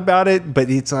 I've thought about it, but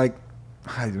it's like,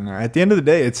 I don't know. At the end of the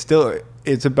day,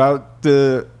 it's about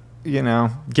the,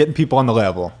 getting people on the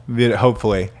level.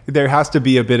 Hopefully, there has to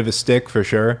be a bit of a stick for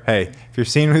sure. Hey, if you're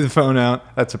seen with the phone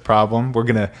out, that's a problem.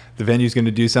 The venue's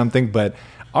gonna do something, but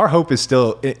our hope is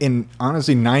still in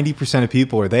honestly 90% of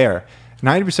people are there.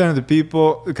 90% of the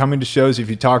people coming to shows, if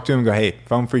you talk to them, go, hey,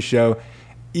 phone free show.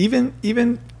 Even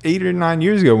 8 or 9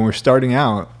 years ago when we're starting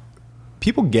out,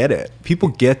 people get it. People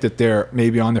get that they're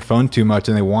maybe on their phone too much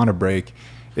and they want a break.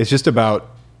 It's just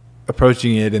about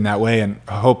approaching it in that way and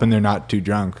hoping they're not too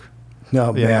drunk.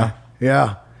 No, man.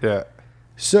 Yeah. Yeah.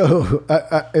 So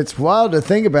it's wild to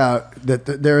think about that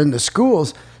they're in the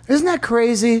schools. Isn't that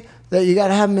crazy that you got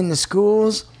to have them in the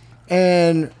schools?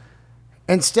 And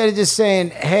instead of just saying,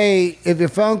 hey, if your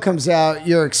phone comes out,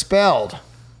 you're expelled.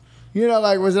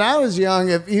 Like when I was young,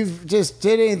 if you just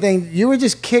did anything, you were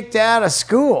just kicked out of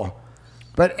school.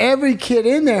 But every kid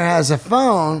in there has a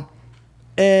phone,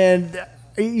 and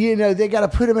they got to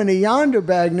put them in a Yondr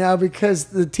bag now because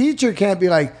the teacher can't be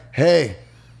like, hey,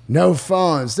 no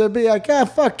phones. They'll be like,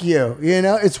 fuck you.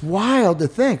 It's wild to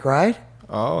think, right?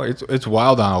 Oh, it's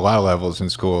wild on a lot of levels in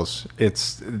schools.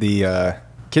 It's the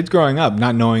kids growing up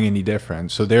not knowing any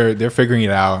different, so they're figuring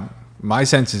it out. My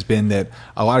sense has been that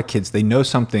a lot of kids, they know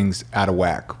something's out of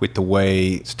whack with the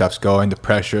way stuff's going, the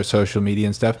pressure, social media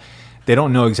and stuff. They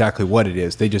don't know exactly what it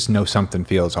is. They just know something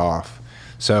feels off.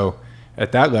 So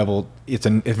at that level, it's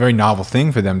a very novel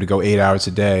thing for them to go 8 hours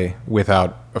a day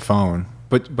without a phone.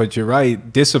 But you're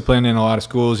right. Discipline in a lot of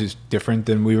schools is different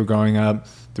than we were growing up.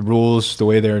 The rules, the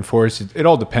way they're enforced, it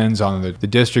all depends on the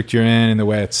district you're in and the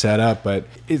way it's set up. But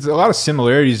it's a lot of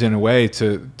similarities in a way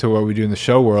to what we do in the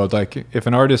show world. Like if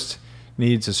an artist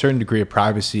needs a certain degree of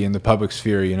privacy in the public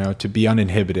sphere, to be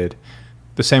uninhibited,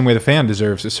 the same way the fan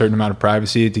deserves a certain amount of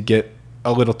privacy to get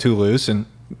a little too loose and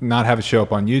not have it show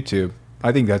up on YouTube.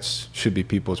 I think that should be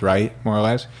people's right, more or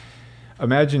less.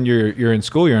 Imagine you're in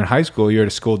school, you're in high school, you're at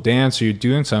a school dance, or you're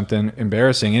doing something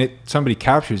embarrassing, and somebody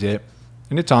captures it,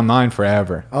 and it's online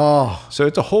forever. Oh. So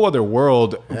it's a whole other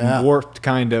world, warped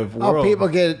kind of world. Oh, people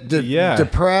get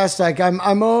depressed, like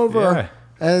I'm over. Yeah.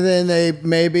 And then they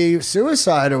maybe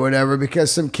suicide or whatever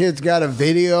because some kid's got a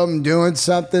video of them doing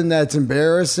something that's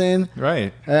embarrassing.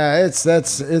 Right.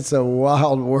 It's a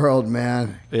wild world,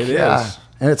 man. It is.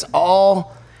 And it's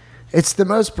all It's the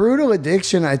most brutal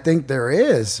addiction I think there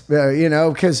is, you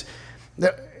know, because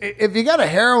if you got a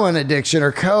heroin addiction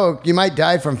or coke, you might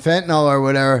die from fentanyl or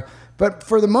whatever. But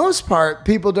for the most part,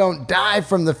 people don't die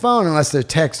from the phone unless they're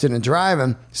texting and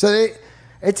driving. So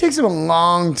it takes them a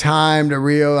long time to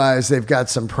realize they've got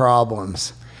some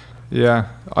problems. Yeah,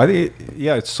 I think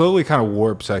it slowly kind of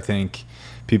warps, I think,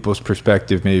 people's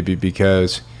perspective maybe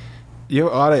because a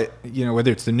lot of,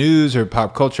 whether it's the news or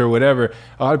pop culture or whatever,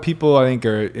 a lot of people I think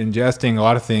are ingesting a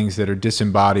lot of things that are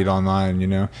disembodied online,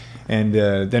 and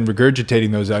then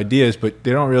regurgitating those ideas, but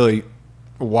they don't really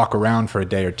walk around for a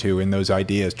day or two in those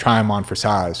ideas, try them on for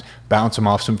size, bounce them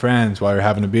off some friends while you're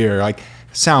having a beer, like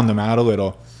sound them out a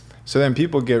little. So then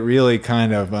people get really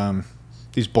kind of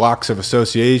these blocks of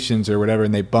associations or whatever,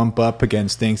 and they bump up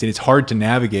against things, and it's hard to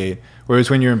navigate. Whereas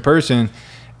when you're in person,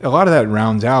 a lot of that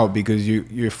rounds out because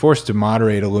you're forced to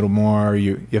moderate a little more.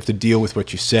 You have to deal with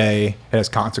what you say. It has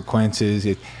consequences,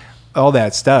 all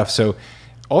that stuff. So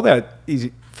all that is,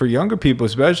 for younger people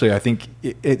especially, I think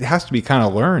it has to be kind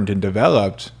of learned and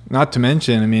developed. Not to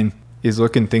mention, I mean, is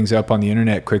looking things up on the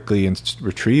internet quickly and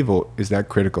retrieval, is that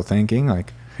critical thinking?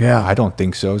 Like, yeah, I don't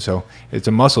think so. So it's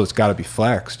a muscle that's got to be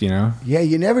flexed, Yeah,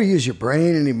 you never use your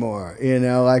brain anymore,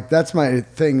 Like, that's my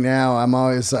thing now. I'm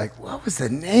always like, what was the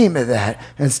name of that?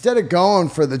 Instead of going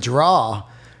for the draw,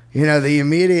 the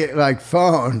immediate, like,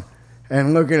 phone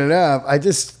and looking it up, I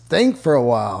just think for a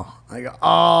while. I go,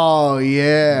 oh,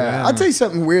 yeah. I'll tell you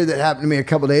something weird that happened to me a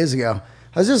couple days ago.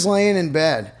 I was just laying in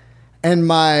bed, and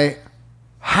my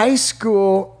high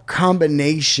school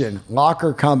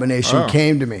locker combination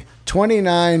came to me.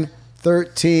 29,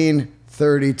 13,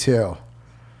 32.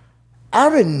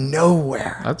 Out of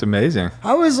nowhere. That's amazing.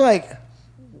 I was like,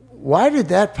 why did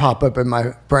that pop up in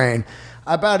my brain?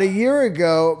 About a year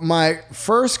ago, my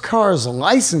first car's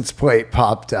license plate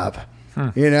popped up,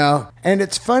 And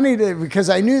it's funny because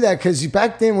I knew that because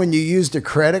back then when you used a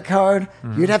credit card,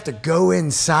 you'd have to go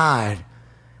inside.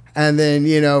 And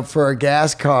then, for a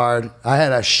gas card, I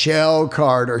had a Shell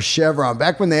card or Chevron,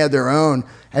 back when they had their own,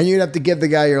 and you'd have to give the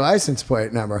guy your license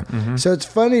plate number. So it's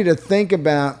funny to think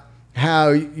about how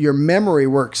your memory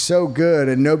works so good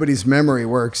and nobody's memory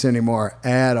works anymore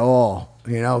at all.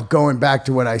 Going back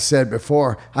to what I said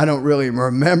before, I don't really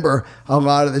remember a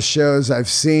lot of the shows I've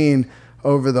seen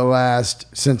over the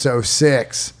since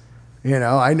 06.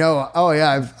 I know,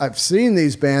 I've seen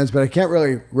these bands, but I can't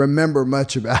really remember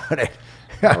much about it.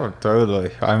 Oh, totally.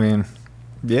 I mean,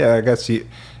 yeah, I guess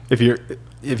if you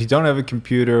don't have a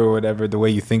computer or whatever, the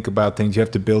way you think about things, you have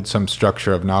to build some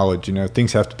structure of knowledge.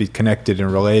 Things have to be connected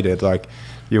and related. Like,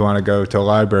 you want to go to a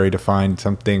library to find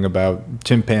something about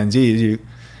chimpanzees, you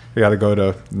got to go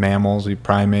to mammals,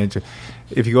 primates.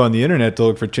 If you go on the internet to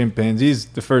look for chimpanzees,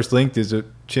 the first link is a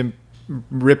chimp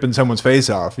ripping someone's face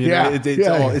off.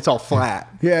 It's all flat.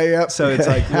 Yeah. So it's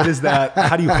like, what is that?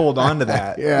 How do you hold on to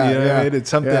that? I mean? It's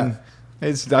something. Yeah.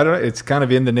 It's kind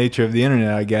of in the nature of the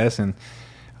internet, I guess, and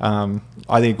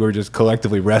I think we're just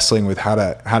collectively wrestling with how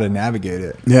to navigate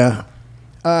it. Yeah,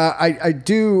 I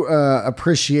do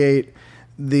appreciate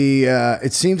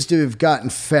it seems to have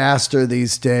gotten faster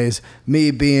these days.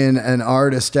 Me being an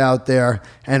artist out there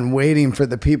and waiting for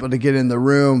the people to get in the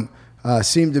room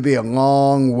seemed to be a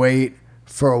long wait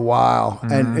for a while.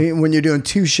 And when you're doing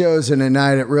 2 shows in a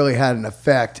night, it really had an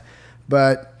effect.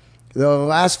 But the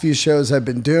last few shows I've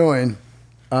been doing,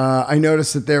 I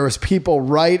noticed that there was people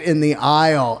right in the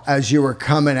aisle as you were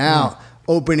coming out,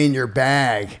 opening your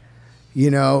bag,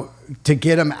 to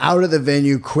get them out of the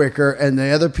venue quicker and the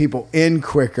other people in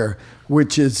quicker,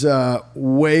 which is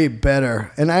way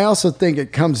better. And I also think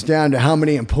it comes down to how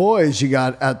many employees you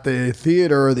got at the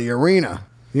theater or the arena,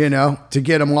 to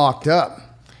get them locked up.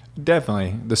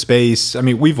 Definitely. The space. I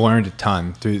mean, we've learned a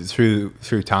ton through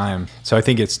time. So I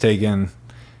think it's taken...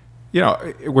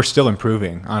 we're still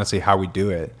improving, honestly, how we do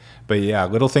it. But yeah,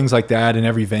 little things like that, and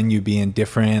every venue being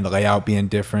different, the layout being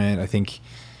different. I think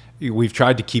we've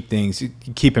tried to keep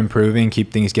improving,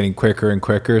 keep things getting quicker and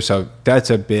quicker. So that's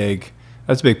a big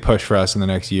push for us in the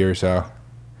next year or so.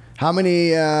 How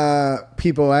many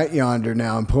people at Yondr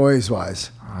now,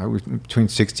 employees-wise? Between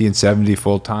 60 and 70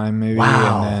 full-time, maybe.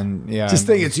 Wow. And then, just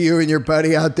think it's you and your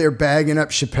buddy out there bagging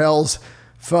up Chappelle's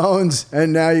phones,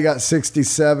 and now you got 60,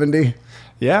 70.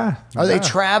 Yeah. Are they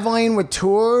traveling with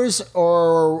tours,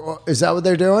 or is that what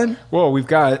they're doing? Well, we've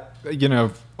got, a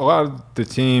lot of the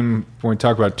team, when we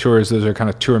talk about tours, those are kind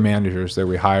of tour managers that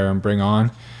we hire and bring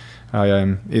on,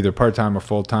 either part-time or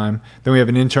full-time. Then we have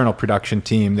an internal production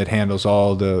team that handles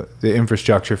all the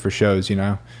infrastructure for shows,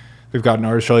 We've got an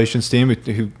artist relations team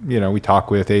who we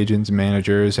talk with agents and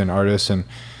managers and artists and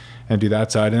do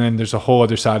that side. And then there's a whole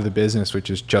other side of the business, which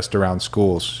is just around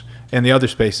schools. And the other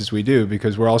spaces we do,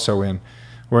 because we're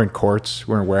in courts,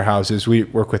 we're in warehouses, we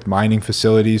work with mining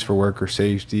facilities for worker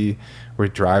safety, we're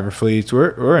driver fleets,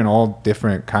 we're in all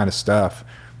different kind of stuff.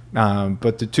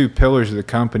 But the two pillars of the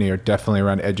company are definitely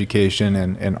around education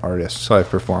and artists, live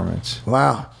performance.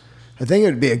 Wow. I think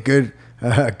it would be a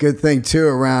good thing too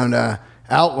around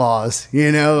outlaws,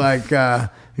 like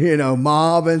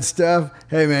mob and stuff.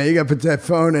 Hey man, you got to put that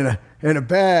phone in a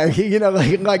bag,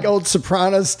 like old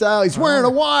Sopranos style. He's wearing a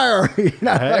wire.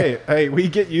 Hey, we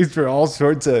get used for all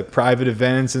sorts of private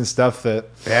events and stuff that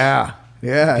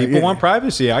people want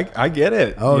privacy. I get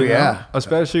it. Oh yeah,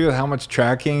 especially with how much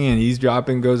tracking and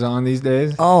eavesdropping goes on these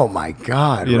days. Oh my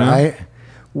God, right?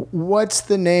 What's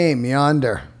the name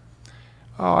Yondr?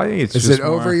 Oh, I think is it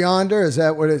over yonder? Is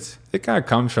that what it's? It kind of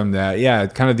comes from that. Yeah,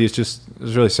 it kind of it's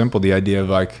really simple. The idea of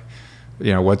like,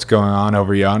 what's going on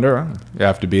over yonder. You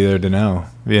have to be there to know.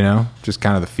 Just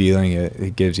kind of the feeling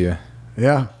it gives you.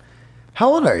 Yeah.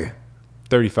 How old are you?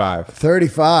 35.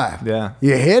 35. Yeah.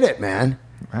 You hit it, man.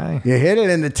 Right. You hit it.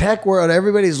 In the tech world,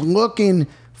 everybody's looking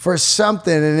for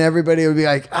something, and everybody would be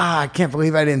like, I can't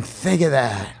believe I didn't think of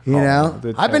that.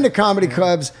 I've been to comedy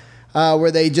clubs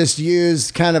where they just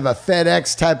use kind of a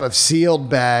FedEx type of sealed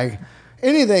bag.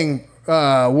 Anything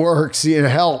works,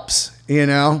 helps,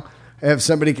 if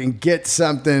somebody can get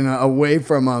something away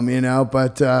from them,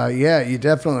 but you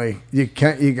definitely, you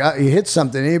hit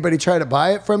something. Anybody try to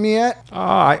buy it from you yet?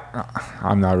 Oh,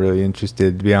 I'm not really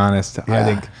interested, to be honest. Yeah. I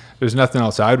think there's nothing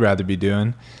else I'd rather be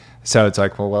doing. So it's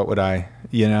like, well, what would I,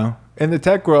 in the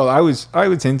tech world, I was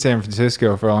in San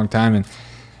Francisco for a long time, and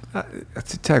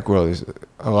the tech world is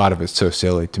a lot of it's so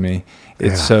silly to me.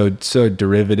 It's so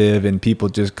derivative, and people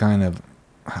just kind of,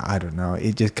 I don't know,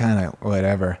 it just kind of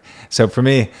whatever. So for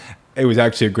me, it was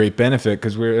actually a great benefit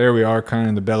because we are kind of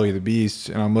in the belly of the beast,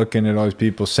 and I'm looking at all these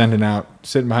people sitting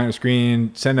behind a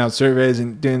screen, sending out surveys,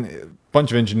 and doing a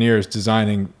bunch of engineers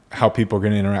designing how people are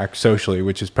going to interact socially,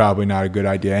 which is probably not a good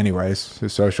idea anyways, the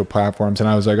social platforms. And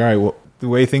I was like, all right, well, the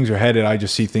way things are headed, I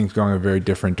just see things going a very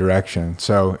different direction.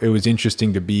 So it was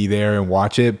interesting to be there and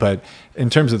watch it. But in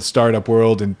terms of the startup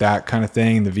world and that kind of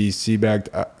thing, the VC backed,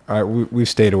 we've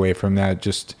stayed away from that.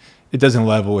 Just, it doesn't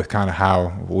level with kind of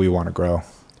how we want to grow.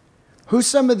 Who's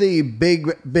some of the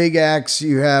big acts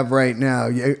you have right now?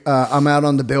 I'm out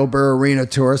on the Bill Burr Arena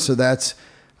tour, so that's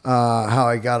how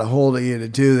I got a hold of you to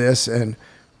do this. And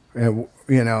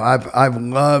I've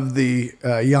loved the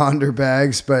Yondr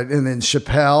bags, and then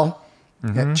Chappelle.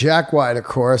 Mm-hmm. Jack White, of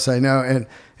course, I know. And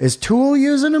is Tool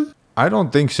using them? I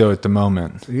don't think so at the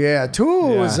moment. Yeah,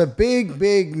 Tool was a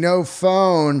big no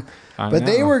phone, but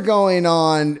they were going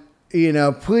on,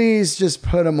 please just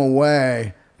put them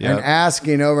away and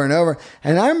asking over and over.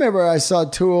 And I remember I saw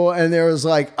Tool and there was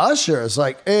like ushers,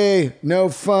 like, hey, no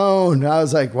phone. I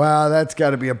was like, wow, that's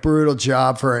got to be a brutal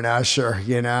job for an usher,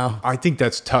 I think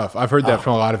that's tough. I've heard that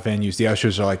from a lot of venues. The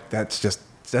ushers are like, that's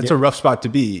a rough spot to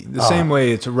be. The same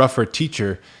way it's rough for a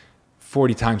teacher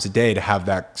 40 times a day to have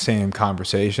that same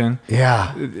conversation.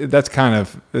 Yeah.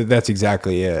 That's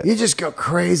exactly it. You just go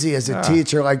crazy as a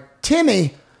teacher. Like,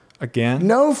 Timmy. Again?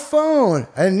 No phone.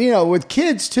 And, with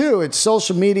kids, too, it's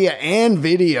social media and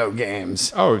video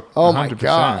games. Oh, my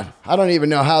God. I don't even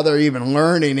know how they're even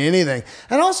learning anything.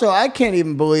 And also, I can't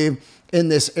even believe in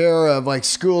this era of, like,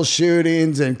 school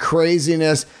shootings and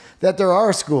craziness that there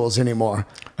are schools anymore.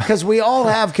 Because we all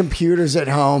have computers at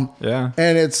home. Yeah.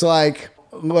 And it's like,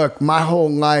 look, my whole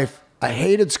life, I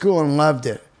hated school and loved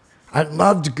it. I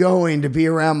loved going to be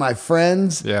around my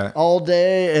friends all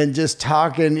day and just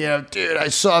talking, dude, I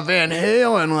saw Van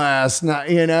Halen last night,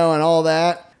 and all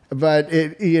that. But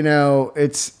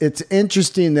it's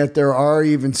interesting that there are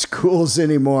even schools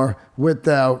anymore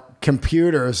without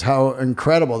computers, how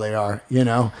incredible they are,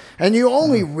 And you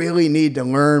only really need to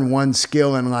learn one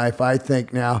skill in life, I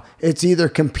think now. It's either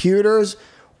computers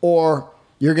or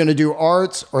you're going to do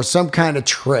arts or some kind of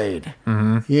trade,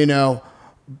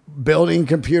 building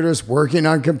computers, working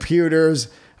on computers,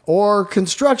 or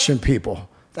construction people.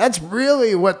 That's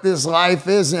really what this life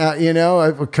is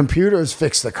now, Computers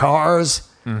fix the cars.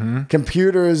 Mm-hmm.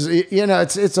 Computers,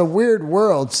 it's a weird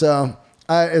world. So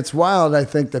it's wild, I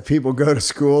think, that people go to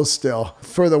school still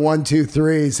for the 1, 2,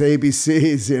 3s,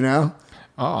 ABCs,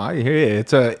 Oh, I hear you.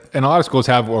 And a lot of schools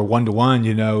have a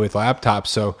 1-to-1, with laptops.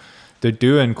 So they're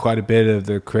doing quite a bit of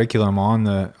the curriculum on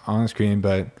the screen,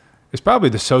 but it's probably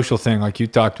the social thing, like you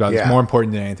talked about. It's more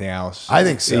important than anything else. I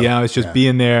think so. It's just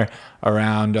being there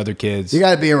around other kids. You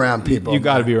got to be around people. You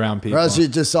got to be around people. Or else you're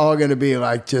just all going to be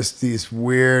like just these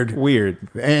weird,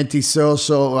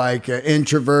 antisocial, like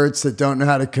introverts that don't know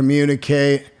how to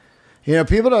communicate.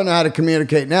 People don't know how to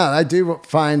communicate now. I do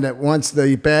find that once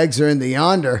the bags are in the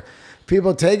Yondr,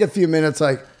 people take a few minutes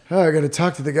like, oh, I got to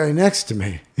talk to the guy next to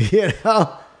me. You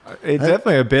know? It's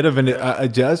definitely a bit of an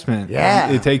adjustment.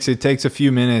 Yeah. It takes a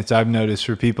few minutes, I've noticed,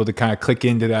 for people to kind of click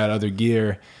into that other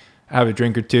gear, have a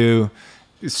drink or two,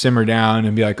 simmer down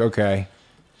and be like, okay.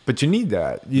 But you need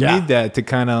that. You need that to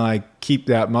kind of like keep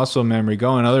that muscle memory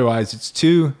going. Otherwise,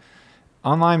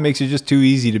 online makes it just too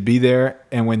easy to be there.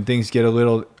 And when things get a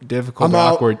little difficult or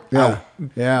awkward,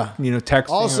 texting.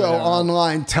 Also,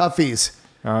 online toughies.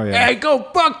 Oh, yeah. Hey, go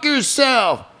fuck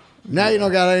yourself. Now you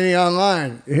don't got any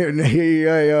online.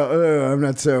 I'm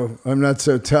not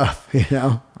so tough, you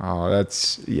know. Oh,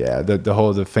 that's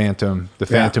the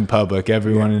phantom public,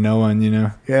 everyone and no one, you know.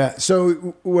 Yeah.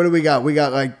 So what do we got? We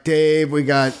got like Dave. We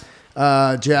got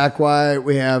Jack White.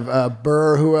 We have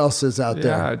Burr. Who else is out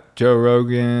there? Joe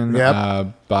Rogan.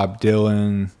 Yep. Bob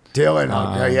Dylan.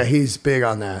 Yeah, he's big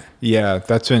on that. Yeah,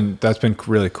 that's been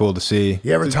really cool to see.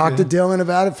 You ever talk to Dylan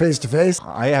about it face to face?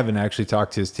 I haven't actually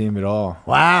talked to his team at all.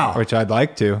 Wow. Which I'd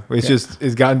like to.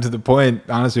 It's gotten to the point,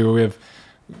 honestly, where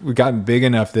we've gotten big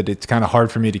enough that it's kind of hard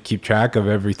for me to keep track of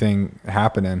everything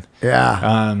happening.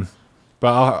 Yeah.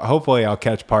 But hopefully I'll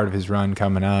catch part of his run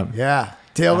coming up. Yeah.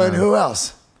 Dylan, who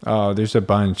else? Oh, there's a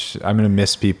bunch. I'm going to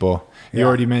miss people. You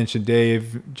already mentioned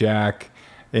Dave, Jack,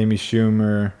 Amy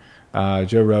Schumer,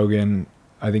 Joe Rogan.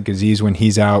 I think Aziz, when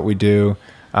he's out, we do.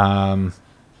 Who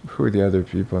are the other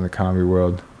people in the comedy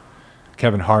world?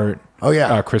 Kevin Hart. Oh,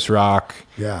 yeah. Chris Rock.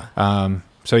 Yeah.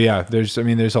 So, yeah, there's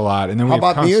a lot. And then how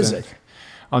about music?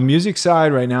 On music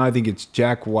side, right now, I think it's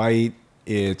Jack White.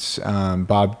 It's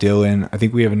Bob Dylan. I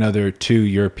think we have another 2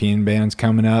 European bands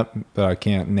coming up that I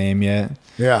can't name yet.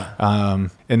 Yeah.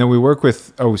 And then we work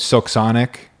with Silk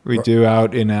Sonic. We do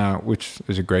out in which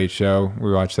is a great show.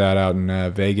 We watch that out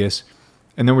in Vegas,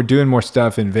 and then we're doing more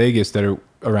stuff in Vegas that are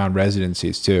around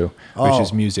residencies too, which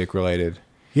is music related.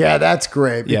 Yeah, that's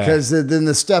great because then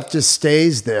the stuff just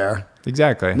stays there.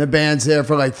 Exactly. And the band's there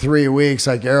for like 3 weeks,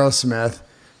 like Aerosmith.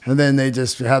 And then they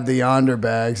just have the Yondr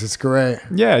bags. It's great.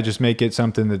 Yeah, just make it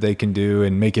something that they can do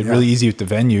and make it really easy with the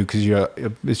venue because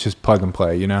it's just plug and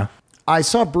play, you know? I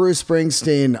saw Bruce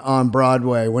Springsteen on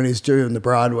Broadway when he's doing the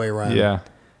Broadway run. Yeah.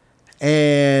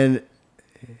 And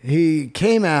he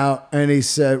came out and he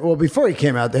said, well, before he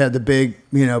came out, they had the big,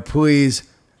 please,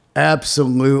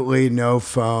 absolutely no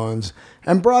phones.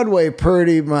 And Broadway,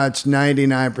 pretty much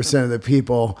 99% of the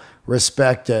people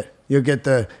respect it. You'll get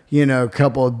the,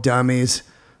 couple of dummies.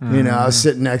 I was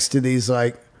sitting next to these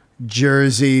like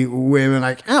Jersey women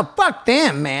like, oh, fuck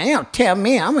them, man. Tell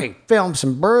me, I'm going to film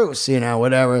some Bruce,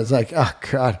 whatever. It's like, oh,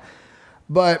 God.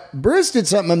 But Bruce did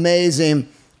something amazing.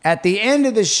 At the end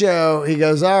of the show, he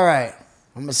goes, all right,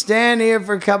 I'm going to stand here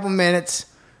for a couple minutes.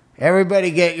 Everybody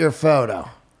get your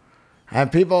photo.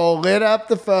 And people lit up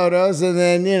the photos and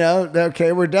then,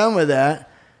 okay, we're done with that.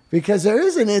 Because there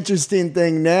is an interesting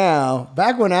thing now.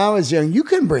 Back when I was young, you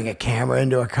couldn't bring a camera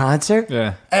into a concert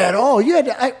at all. You had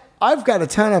to, I've got a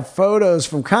ton of photos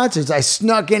from concerts. I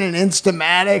snuck in an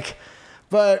Instamatic.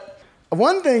 But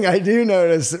one thing I do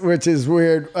notice, which is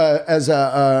weird, as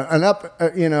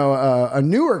a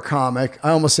newer comic,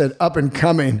 I almost said up and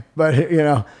coming, but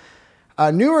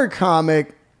a newer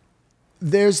comic,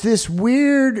 there's this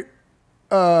weird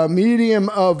medium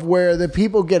of where the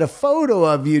people get a photo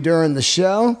of you during the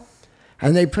show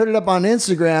and they put it up on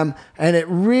Instagram, and it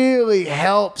really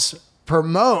helps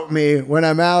promote me when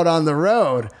I'm out on the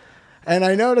road. And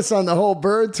I notice on the whole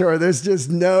Bird tour, there's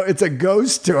just it's a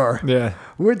ghost tour. Yeah.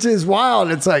 Which is wild.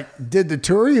 It's like, did the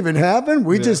tour even happen?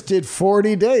 We just did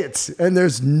 40 dates and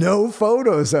there's no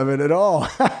photos of it at all.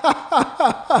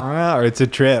 Wow, it's a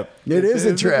trip. It is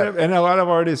a trip. And a lot of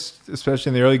artists,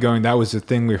 especially in the early going, that was the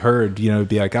thing we heard,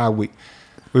 be like,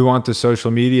 we want the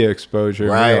social media exposure.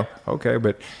 Right. Okay,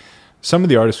 but some of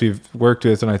the artists we've worked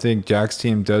with, and I think Jack's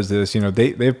team does this,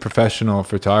 they have professional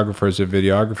photographers or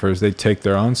videographers. They take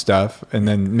their own stuff and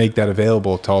then make that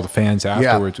available to all the fans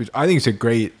afterwards, which I think is a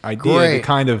great idea to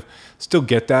kind of still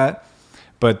get that,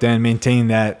 but then maintain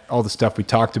that, all the stuff we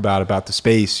talked about the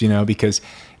space, because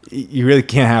you really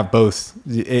can't have both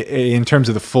in terms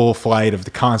of the full flight of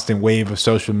the constant wave of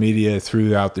social media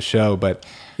throughout the show. But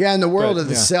in the world of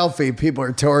the selfie, people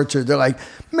are tortured. They're like,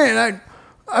 man,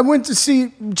 I went to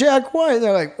see Jack White.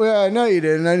 They're like, well, I know you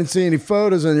didn't. I didn't see any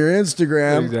photos on your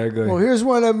Instagram. Exactly. Well, here's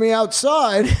one of me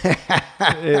outside.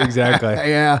 Exactly.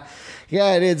 Yeah,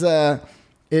 it is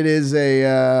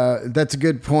that's a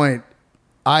good point.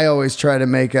 I always try to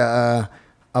make a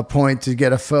point to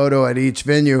get a photo at each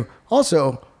venue.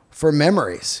 Also, for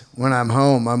memories. When I'm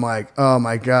home, I'm like, oh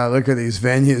my God, look at these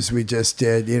venues we just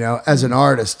did, as an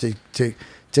artist to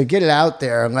get it out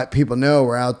there and let people know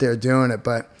we're out there doing it.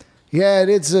 But yeah,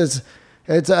 it's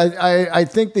I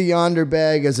think the Yondr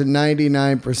bag is a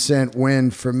 99%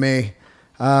 win for me.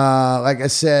 Like I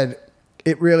said,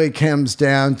 it really comes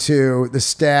down to the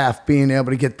staff being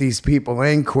able to get these people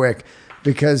in quick,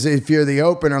 because if you're the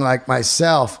opener like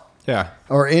myself,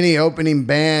 or any opening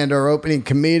band or opening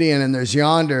comedian and there's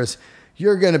Yondrs,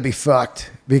 you're going to be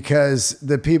fucked because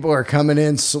the people are coming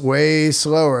in way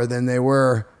slower than they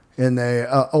were in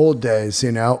the old days,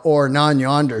 or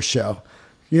non-Yondr show.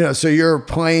 So you're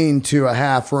playing to a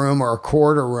half room or a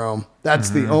quarter room.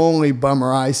 That's the only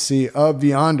bummer I see of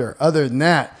Yondr. Other than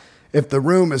that, if the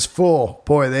room is full,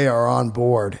 boy, they are on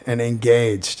board and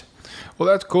engaged. Well,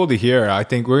 that's cool to hear. I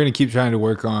think we're going to keep trying to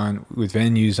work on with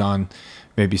venues on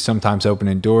maybe sometimes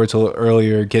opening doors a little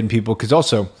earlier, getting people, because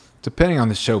also depending on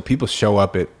the show, people show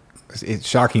up it's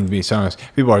shocking to me sometimes.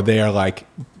 People are there like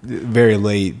very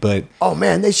late, but oh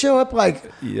man, they show up like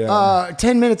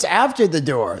 10 minutes after the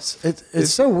doors.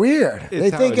 It's so weird.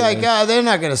 They think like, they're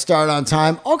not going to start on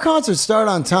time. All concerts start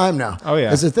on time now. Oh yeah,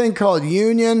 there's a thing called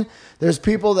union. There's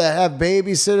people that have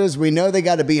babysitters. We know they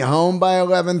got to be home by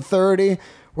 11:30.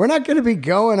 We're not going to be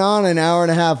going on an hour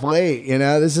and a half late.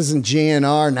 This isn't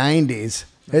GNR 90s.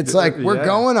 It's like we're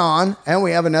going on and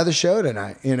we have another show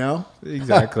tonight.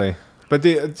 Exactly. But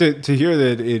to hear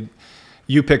that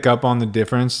you pick up on the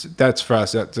difference, that's for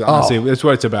us. That's honestly, that's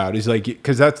what it's about. It's like,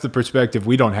 because that's the perspective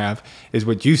we don't have, is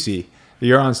what you see.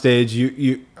 You're on stage.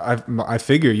 I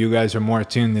figure you guys are more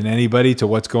attuned than anybody to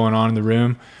what's going on in the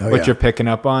room, what you're picking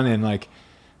up on, and like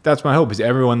that's my hope is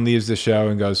everyone leaves the show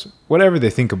and goes whatever they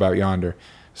think about Yondr.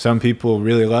 Some people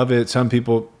really love it. Some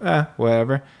people,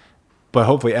 whatever. But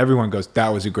hopefully everyone goes, that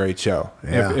was a great show.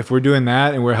 Yeah. If we're doing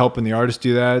that and we're helping the artists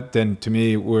do that, then to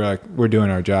me we're doing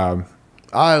our job.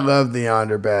 I love the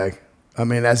Yondr bag. I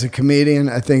mean, as a comedian,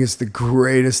 I think it's the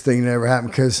greatest thing that ever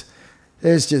happened, because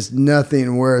there's just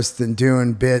nothing worse than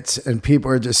doing bits and people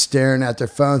are just staring at their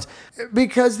phones,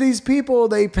 because these people,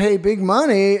 they pay big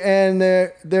money and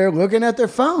they're looking at their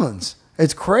phones.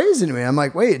 It's crazy to me. I'm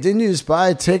like, wait, didn't you just buy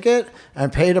a ticket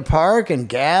and pay to park and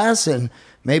gas and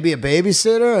maybe a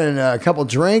babysitter and a couple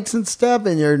drinks and stuff,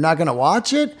 and you're not going to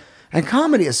watch it? And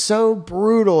comedy is so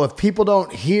brutal. If people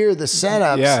don't hear the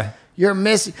setups, you're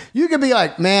missing. You could be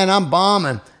like, man, I'm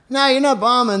bombing. No, you're not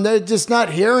bombing. They're just not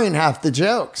hearing half the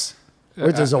jokes.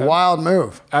 Which is a wild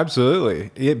move.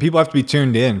 Absolutely. People have to be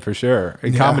tuned in for sure.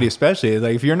 In comedy especially.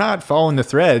 Like if you're not following the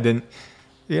thread, then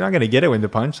you're not going to get it when the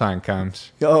punchline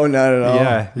comes. Oh, not at all.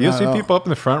 Yeah. You'll see people up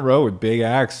in the front row with big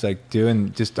acts like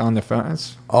doing just on their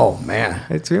phones. Oh, man.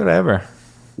 It's whatever.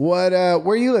 Where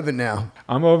are you living now?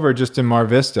 I'm over just in Mar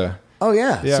Vista. Oh,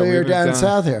 yeah. So you're down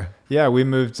south here. Yeah, we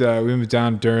moved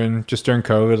down during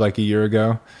COVID like a year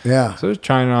ago. Yeah. So just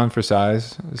trying it on for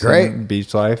size. Great.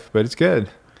 Beach life, but it's good.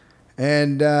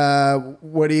 And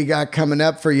what do you got coming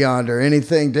up for Yondr?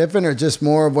 Anything different or just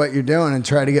more of what you're doing and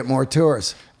try to get more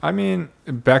tours? I mean,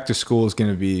 back to school is going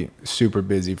to be super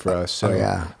busy for us.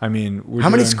 So, I mean,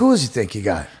 how many schools you think you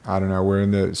got? I don't know. We're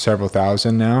in the several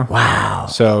thousand now. Wow.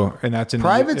 So, and that's in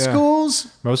private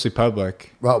schools? Mostly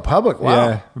public. Well, public. Wow.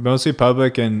 Yeah, mostly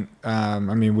public. And I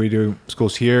mean, we do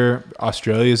schools here.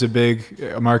 Australia is a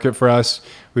big market for us.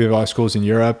 We have a lot of schools in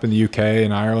Europe and the UK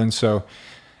and Ireland. So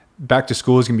back to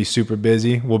school is going to be super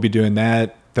busy. We'll be doing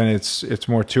that. Then it's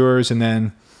more tours. And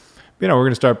then, we're going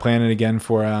to start planning again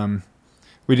for,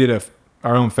 we did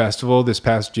our own festival this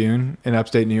past June in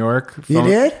upstate New York. You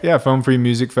did? Yeah, Foam Free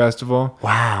Music Festival.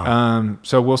 Wow.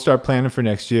 So we'll start planning for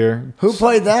next year. Who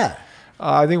played that?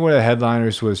 I think one of the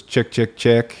headliners was Chick Chick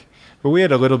Chick. But we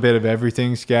had a little bit of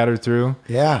everything scattered through.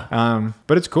 Yeah.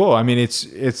 But it's cool. I mean,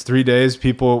 it's 3 days.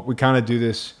 We kind of do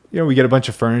this, we get a bunch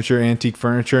of furniture, antique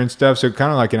furniture and stuff. So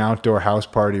kind of like an outdoor house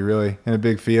party, really, in a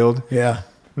big field. Yeah.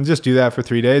 And just do that for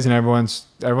 3 days, and everyone's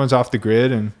off the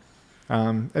grid. And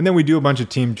then we do a bunch of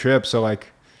team trips. So like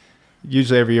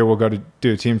usually every year we'll go to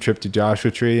do a team trip to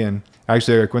Joshua Tree. And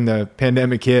actually like when the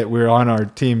pandemic hit, we were on our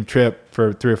team trip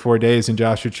for 3 or 4 days in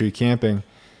Joshua Tree camping.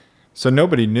 So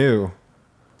nobody knew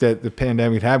that the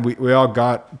pandemic had. We all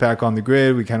got back on the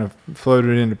grid. We kind of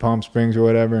floated into Palm Springs or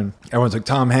whatever. And everyone's like,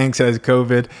 Tom Hanks has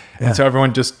COVID. Yeah. And so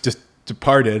everyone just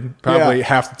departed. Probably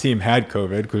half the team had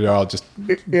COVID because they're all just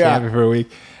camping for a week.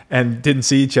 And didn't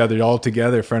see each other all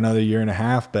together for another year and a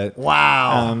half. But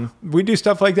wow, we do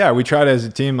stuff like that. We try to, as a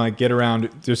team, like get around.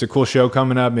 There's a cool show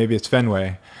coming up. Maybe it's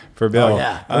Fenway for Bill.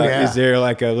 Is there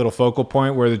like a little focal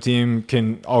point where the team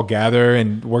can all gather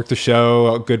and work the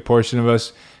show, a good portion of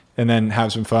us, and then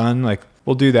have some fun? Like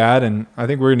we'll do that. And I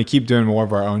think we're going to keep doing more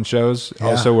of our own shows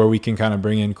also, where we can kind of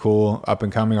bring in cool up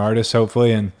and coming artists,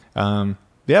 hopefully. And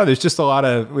yeah, there's just we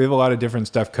have a lot of different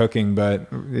stuff cooking, but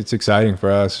it's exciting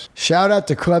for us. Shout out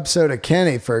to Club Soda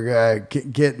Kenny for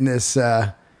getting this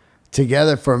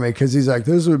together for me, because he's like,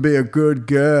 this would be a good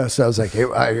guest. I was like,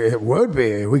 it would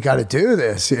be. We got to do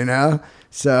this, you know?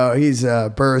 So he's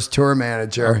Burr's tour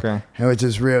manager, which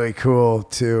is really cool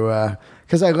to,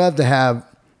 because I love to have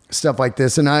stuff like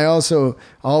this. And I also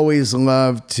always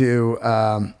love to,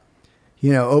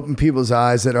 open people's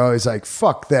eyes that are always like,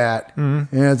 fuck that.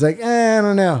 Mm-hmm. And it's like, I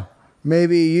don't know.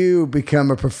 Maybe you become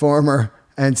a performer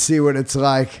and see what it's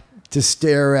like to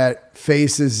stare at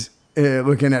faces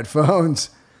looking at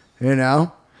phones, you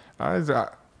know?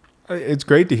 It's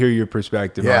great to hear your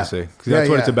perspective, honestly, because that's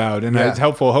what it's about. And it's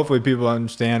helpful. Hopefully people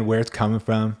understand where it's coming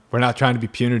from. We're not trying to be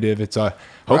punitive. It's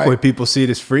hopefully people see it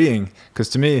as freeing, because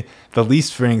to me, the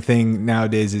least freeing thing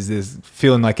nowadays is this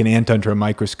feeling like an ant under a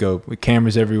microscope with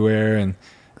cameras everywhere and,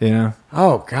 you know.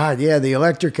 Oh, God, yeah, the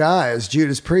electric eye, as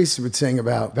Judas Priest would sing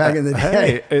about back in the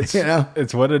day. Hey,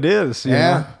 it's what it is. You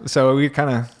know? So we kind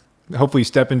of, hopefully you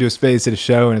step into a space at a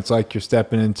show and it's like you're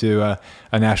stepping into a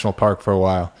national park for a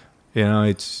while. You know,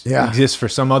 it exists for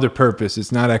some other purpose.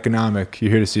 It's not economic.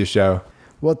 You're here to see a show.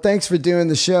 Well, thanks for doing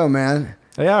the show, man.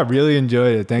 Yeah, I really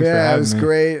enjoyed it. Thanks for having me. Yeah, it was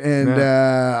great. And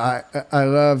I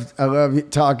love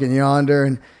talking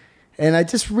Yondr. And I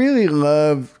just really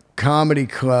love comedy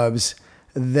clubs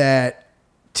that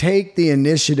take the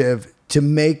initiative to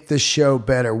make the show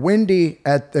better. Wendy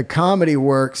at the Comedy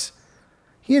Works,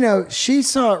 she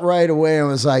saw it right away and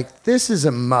was like, this is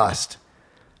a must.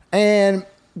 And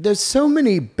there's so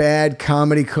many bad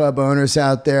comedy club owners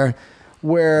out there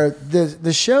where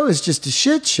the show is just a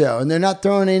shit show and they're not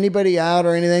throwing anybody out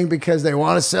or anything because they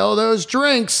want to sell those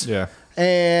drinks. Yeah.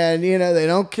 And, they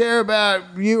don't care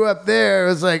about you up there.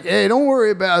 It's like, hey, don't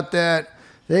worry about that.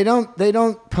 They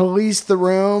don't police the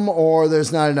room, or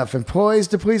there's not enough employees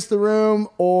to police the room,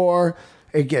 or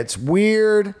it gets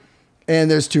weird. And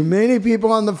there's too many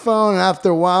people on the phone. And after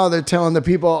a while, they're telling the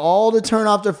people all to turn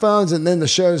off their phones. And then the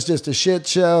show's just a shit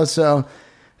show. So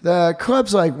the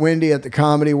clubs like Wendy at the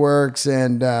Comedy Works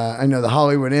and I know the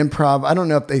Hollywood Improv, I don't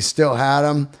know if they still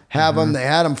them. They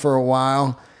had them for a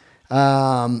while.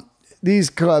 These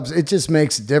clubs, it just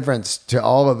makes a difference to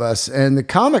all of us. And the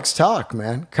comics talk,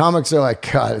 man. Comics are like,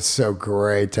 God, it's so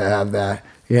great to have that,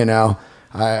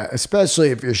 especially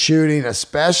if you're shooting a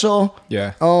special.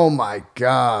 Yeah. Oh my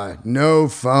God. No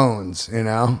phones,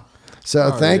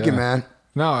 So thank you, man.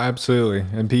 No, absolutely.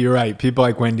 And you're right. People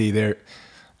like Wendy, they're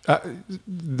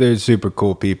super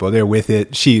cool people. They're with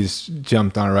it. She's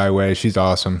jumped on it right away. She's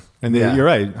awesome. And you're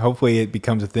right. Hopefully it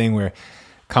becomes a thing where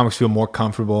comics feel more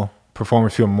comfortable,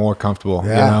 performers feel more comfortable,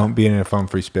 being in a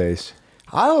phone-free space.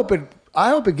 I hope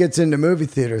it gets into movie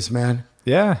theaters, man.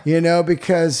 Yeah.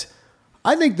 Because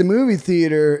I think the movie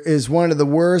theater is one of the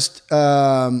worst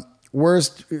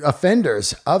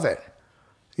offenders of it.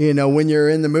 When you're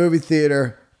in the movie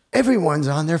theater, everyone's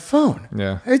on their phone.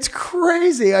 Yeah. It's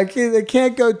crazy. They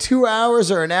can't go 2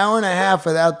 hours or an hour and a half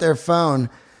without their phone.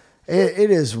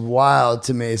 It is wild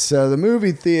to me. So the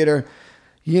movie theater,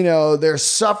 they're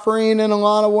suffering in a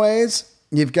lot of ways.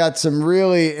 You've got some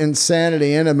really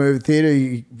insanity in a movie theater.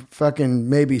 You fucking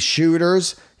maybe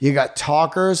shooters. You got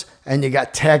talkers and you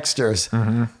got texters.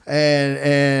 Mm-hmm.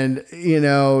 And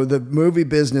the movie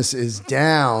business is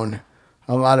down.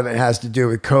 A lot of it has to do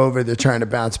with COVID. They're trying to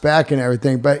bounce back and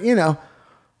everything. But,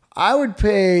 I would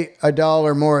pay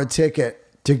 $1 more a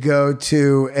ticket to go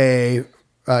to a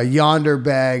Yondr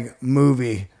bag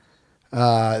movie.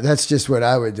 That's just what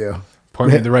I would do.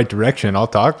 Point me in the right direction. I'll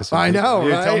talk to somebody. I know,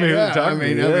 right? Tell me who to talk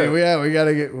to. We got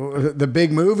to get the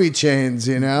big movie chains,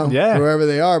 wherever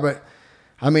they are. But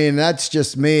that's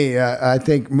just me. I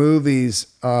think movies,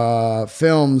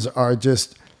 films are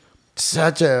just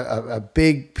such a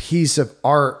big piece of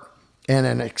art and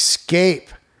an escape,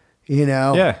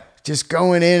 Yeah. Just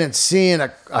going in and seeing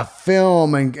a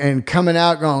film and coming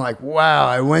out going like, wow,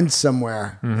 I went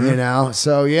somewhere,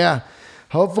 So, yeah.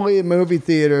 Hopefully movie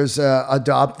theaters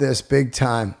adopt this big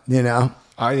time,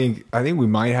 I think we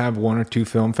might have 1 or 2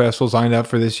 film festivals lined up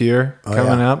for this year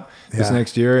up this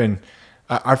next year. And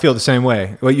I feel the same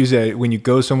way. What you said, when you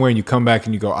go somewhere and you come back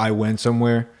and you go, I went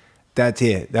somewhere, that's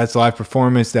it. That's live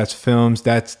performance. That's films.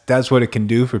 That's what it can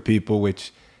do for people,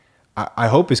 which I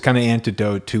hope is kind of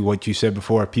antidote to what you said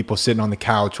before, people sitting on the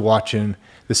couch watching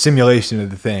the simulation of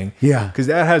the thing. Yeah. Because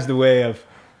that has the way of,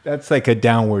 that's like a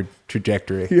downward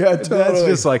trajectory. Yeah, totally. That's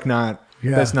just like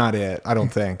that's not it, I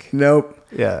don't think. Nope.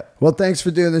 Yeah. Well, thanks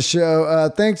for doing the show.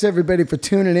 Thanks, everybody, for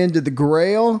tuning into The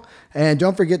Grail. And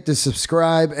don't forget to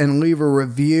subscribe and leave a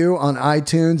review on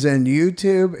iTunes and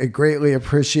YouTube. It greatly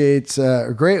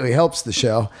helps the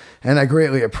show, and I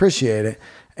greatly appreciate it.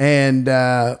 And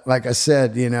like I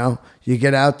said, you know, you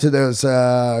get out to those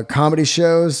comedy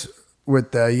shows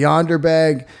with the Yondr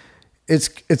bag,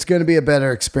 it's going to be a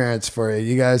better experience for you.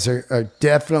 You guys are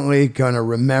definitely going to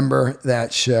remember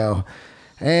that show.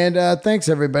 And thanks,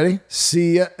 everybody.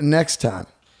 See you next time.